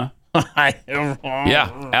 Yeah,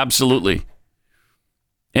 absolutely.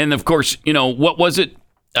 And, of course, what was it?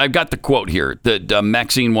 I've got the quote here that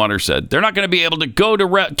Maxine Waters said. They're not going to be able to go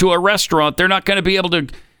to a restaurant. They're not going to be able to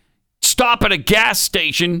stop at a gas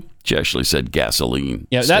station. She actually said gasoline.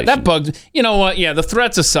 Yeah, that bugged. You know what? Yeah, the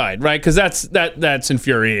threats aside, right? Because that's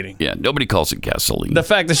infuriating. Yeah, nobody calls it gasoline. The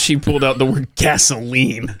fact that she pulled out the word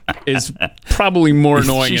gasoline is probably more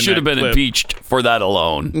annoying. She should have been impeached for that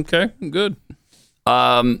alone. Okay, good.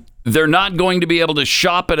 They're not going to be able to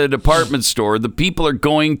shop at a department store. The people are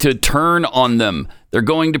going to turn on them. They're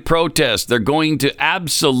going to protest. They're going to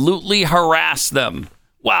absolutely harass them.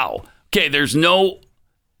 Wow. Okay, there's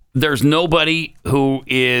nobody who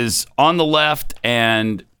is on the left,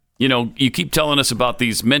 and you keep telling us about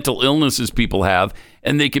these mental illnesses people have,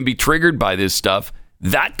 and they can be triggered by this stuff.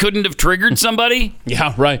 That couldn't have triggered somebody?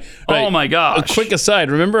 Yeah, right. Oh my gosh. A quick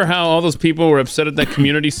aside, remember how all those people were upset at that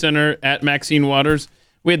community center at Maxine Waters?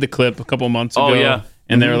 We had the clip a couple months ago. Oh, yeah.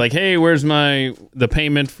 And they were like, hey, where's the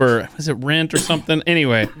payment for, was it rent or something?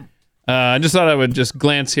 Anyway, I just thought I would just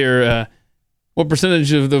glance here. What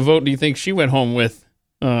percentage of the vote do you think she went home with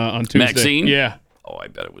on Tuesday? Maxine? Yeah. Oh, I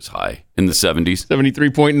bet it was high. In the 70s?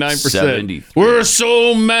 73.9%. 73. We're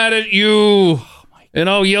so mad at you. And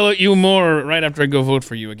I'll yell at you more right after I go vote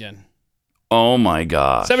for you again. Oh, my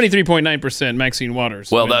God. 73.9% Maxine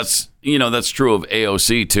Waters. Well, that's true of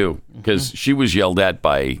AOC, too, because she was yelled at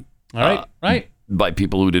by by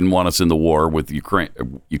people who didn't want us in the war with Ukraine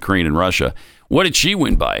and Russia. What did she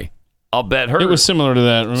win by? I'll bet her. It was similar to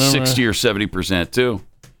that, remember? 60 or 70%, too.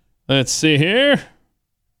 Let's see here.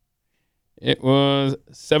 It was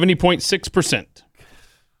 70.6%.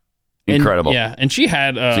 Incredible. And she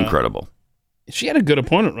had... it's incredible. She had a good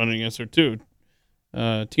opponent running against her, too.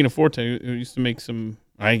 Tina Forte, who used to make some,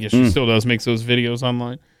 I guess she still does, makes those videos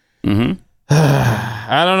online. Mm-hmm.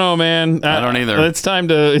 I don't know, man. I don't either. It's time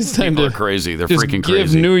to. People are crazy. They're just freaking give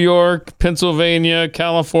crazy. New York, Pennsylvania,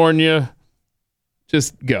 California,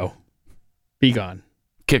 just go, be gone.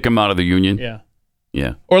 Kick them out of the union.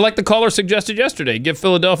 Yeah. Or like the caller suggested yesterday, give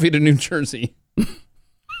Philadelphia to New Jersey.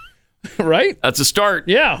 Right? That's a start.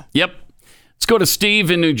 Yeah. Yep. Let's go to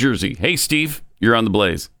Steve in New Jersey. Hey, Steve, you're on the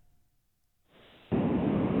Blaze.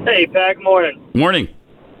 Hey, Pat. Morning. Morning.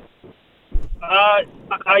 I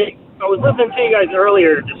was listening to you guys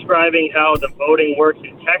earlier describing how the voting works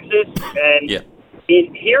in Texas, and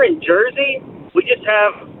here in Jersey, we just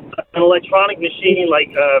have an electronic machine like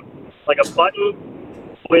a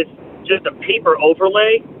button with just a paper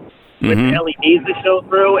overlay with LEDs that show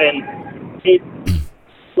through, and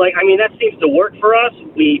that seems to work for us.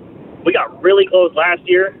 We got really close last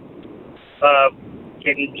year.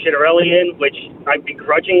 Getting Chitterelli in, which I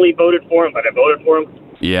begrudgingly voted for him, but I voted for him.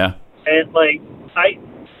 Yeah. And,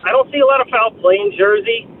 I don't see a lot of foul play in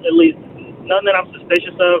Jersey, at least none that I'm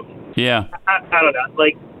suspicious of. Yeah. I don't know.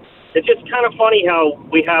 It's just kind of funny how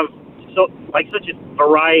we have such a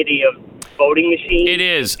variety of voting machines. It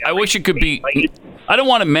is. I wish it could be. I don't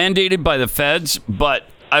want it mandated by the feds, but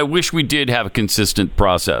I wish we did have a consistent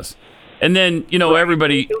process. And then,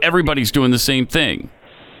 everybody's doing the same thing.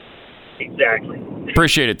 Exactly.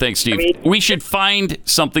 Appreciate it. Thanks, Steve. We should find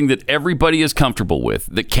something that everybody is comfortable with,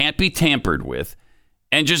 that can't be tampered with,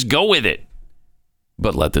 and just go with it.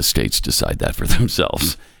 But let the states decide that for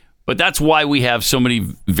themselves. But that's why we have so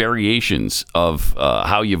many variations of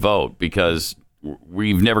how you vote, because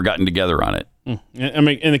we've never gotten together on it. I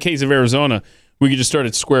mean, in the case of Arizona, we could just start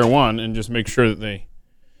at square one and just make sure that they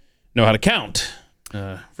know how to count.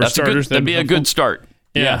 For starters, that'd be a good start.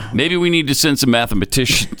 Yeah. Maybe we need to send some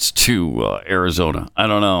mathematicians to Arizona. I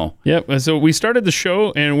don't know. Yep. So we started the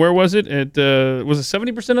show, and where was it? Was it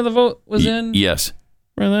 70% of the vote was in? Yes.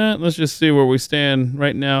 For that, let's just see where we stand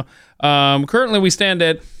right now. Currently, we stand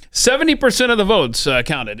at 70% of the votes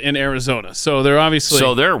counted in Arizona. So they're obviously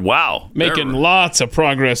making lots of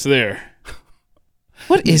progress there.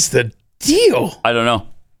 What is the deal? I don't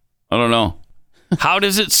know. How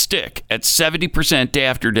does it stick at 70% day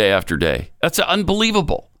after day after day? That's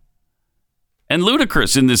unbelievable and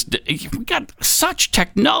ludicrous in this. We got such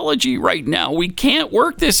technology right now. We can't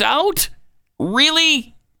work this out.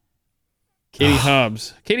 Really? Katie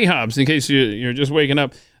Hobbs, in case you're just waking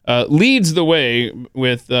up, leads the way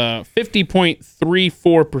with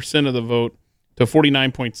 50.34% of the vote to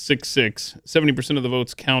 49.66. 70% of the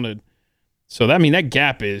votes counted. So that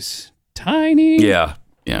gap is tiny. Yeah.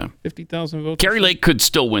 50,000 votes. Kari Lake could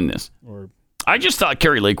still win this. I just thought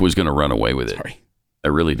Kari Lake was going to run away with it. Sorry. I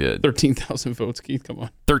really did. 13,000 votes, Keith. Come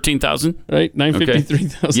on. 13,000? Right?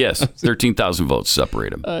 953,000. Okay. Yes. 13,000 votes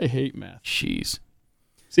separate them. I hate math. Jeez.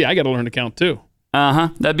 See, I got to learn to count too.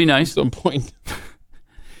 That'd be nice. At some point.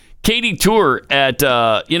 Katie Tour at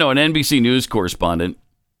an NBC News correspondent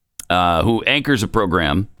who anchors a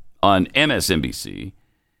program on MSNBC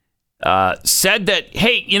said that,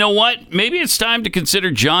 hey, you know what? Maybe it's time to consider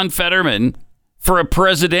John Fetterman for a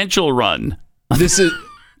presidential run. That's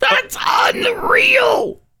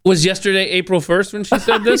unreal. Was yesterday April 1st when she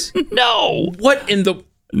said this? No. What in the?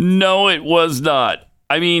 No, it was not.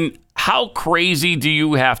 I mean, how crazy do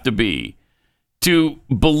you have to be to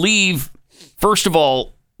believe, first of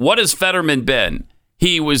all, what has Fetterman been?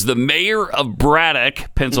 He was the mayor of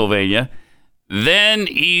Braddock, Pennsylvania. Then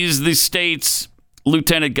he's the state's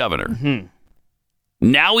lieutenant governor. Mm-hmm.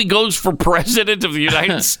 Now he goes for president of the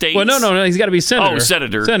United States. Well, no, he's got to be senator. Oh,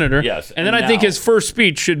 senator. Senator. Yes. And then I think his first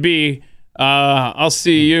speech should be, I'll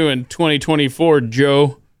see you in 2024,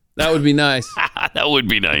 Joe. That would be nice. That would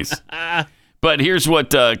be nice. But here's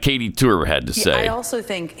what Katie Tour had to say. I also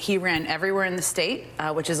think he ran everywhere in the state,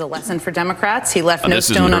 which is a lesson for Democrats. He left no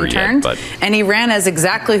stone unturned, and he ran as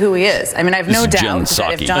exactly who he is. I mean, I have no doubt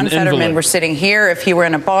that if John Fetterman were sitting here, if he were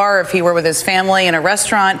in a bar, if he were with his family in a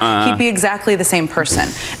restaurant, he'd be exactly the same person.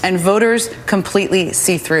 And voters completely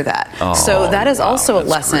see through that. So that is also a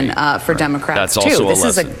lesson for Democrats, too.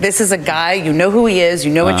 This is a guy, you know who he is,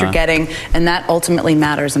 you know what you're getting, and that ultimately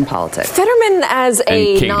matters in politics. Fetterman as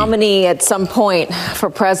a nominee at some point for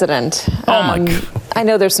president. I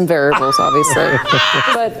know there's some variables, obviously,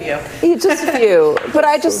 but just a few. But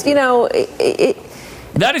I just,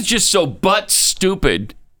 that is just so butt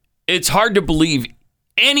stupid. It's hard to believe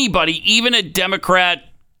anybody, even a Democrat,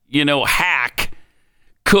 hack,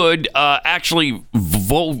 could actually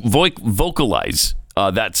vocalize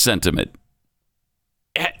that sentiment.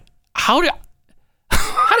 How do you,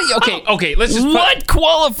 okay, let's just... What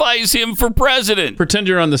qualifies him for president? Pretend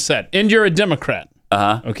you're on the set, and you're a Democrat.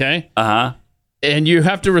 Okay? And you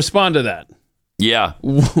have to respond to that. Yeah.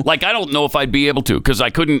 I don't know if I'd be able to, because I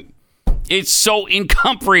couldn't... It's so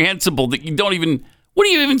incomprehensible that you don't even... What do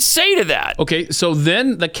you even say to that? Okay, so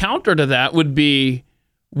then the counter to that would be,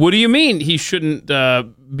 what do you mean he shouldn't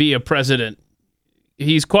be a president?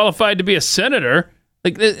 He's qualified to be a senator.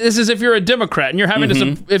 This is if you're a Democrat, and you're having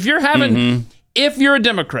to... If you're a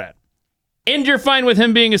Democrat and you're fine with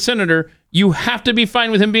him being a senator, you have to be fine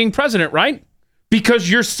with him being president, right? Because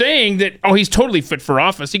you're saying that, he's totally fit for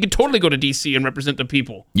office. He could totally go to D.C. and represent the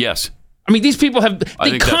people. Yes. I mean, these people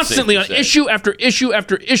they constantly on issue after issue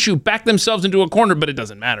after issue back themselves into a corner, but it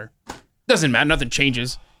doesn't matter. It doesn't matter. Nothing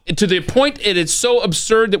changes. To the point it is so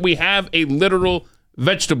absurd that we have a literal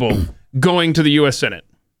vegetable going to the U.S. Senate.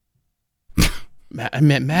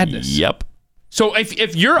 Madness. Yep. So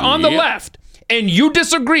if you're on the left, and you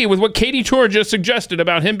disagree with what Katie Tour just suggested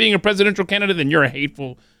about him being a presidential candidate, then you're a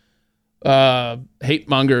hateful hate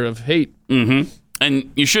monger of hate. Mm-hmm.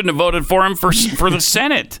 And you shouldn't have voted for him for the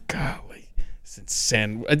Senate. Golly, it's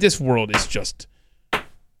insane. This world is just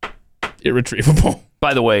irretrievable.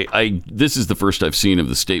 By the way, this is the first I've seen of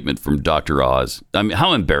the statement from Dr. Oz. I mean,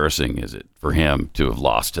 how embarrassing is it for him to have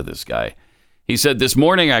lost to this guy? He said, "This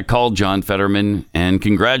morning I called John Fetterman and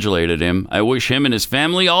congratulated him. I wish him and his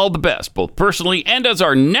family all the best, both personally and as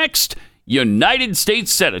our next United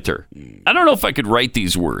States Senator." I don't know if I could write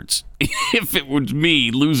these words if it was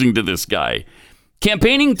me losing to this guy.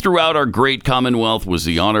 "Campaigning throughout our great Commonwealth was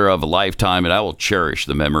the honor of a lifetime, and I will cherish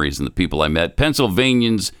the memories and the people I met.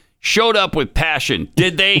 Pennsylvanians showed up with passion.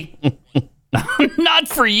 Did they? Not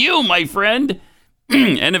for you, my friend.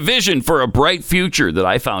 and a vision for a bright future that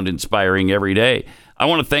I found inspiring every day. I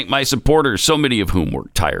want to thank my supporters, so many of whom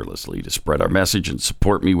work tirelessly to spread our message and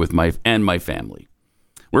support me with my family.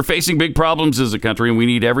 We're facing big problems as a country, and we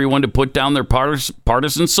need everyone to put down their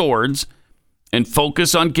partisan swords and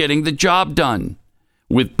focus on getting the job done.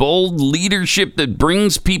 With bold leadership that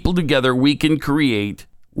brings people together, we can create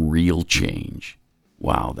real change.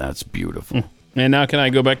 Wow, that's beautiful. And now can I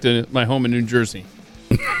go back to my home in New Jersey?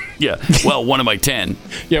 Yeah, well, one of my 10.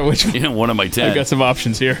 Yeah, one of my 10. I've got some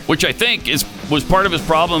options here. Which I think was part of his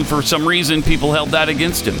problem. For some reason, people held that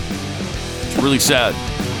against him. It's really sad.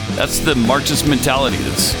 That's the Marxist mentality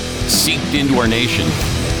that's seeped into our nation.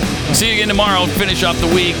 See you again tomorrow. Finish off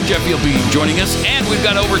the week. Jeffy will be joining us, and we've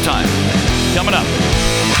got overtime coming up.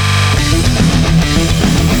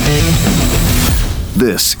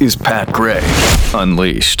 This is Pat Gray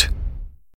Unleashed.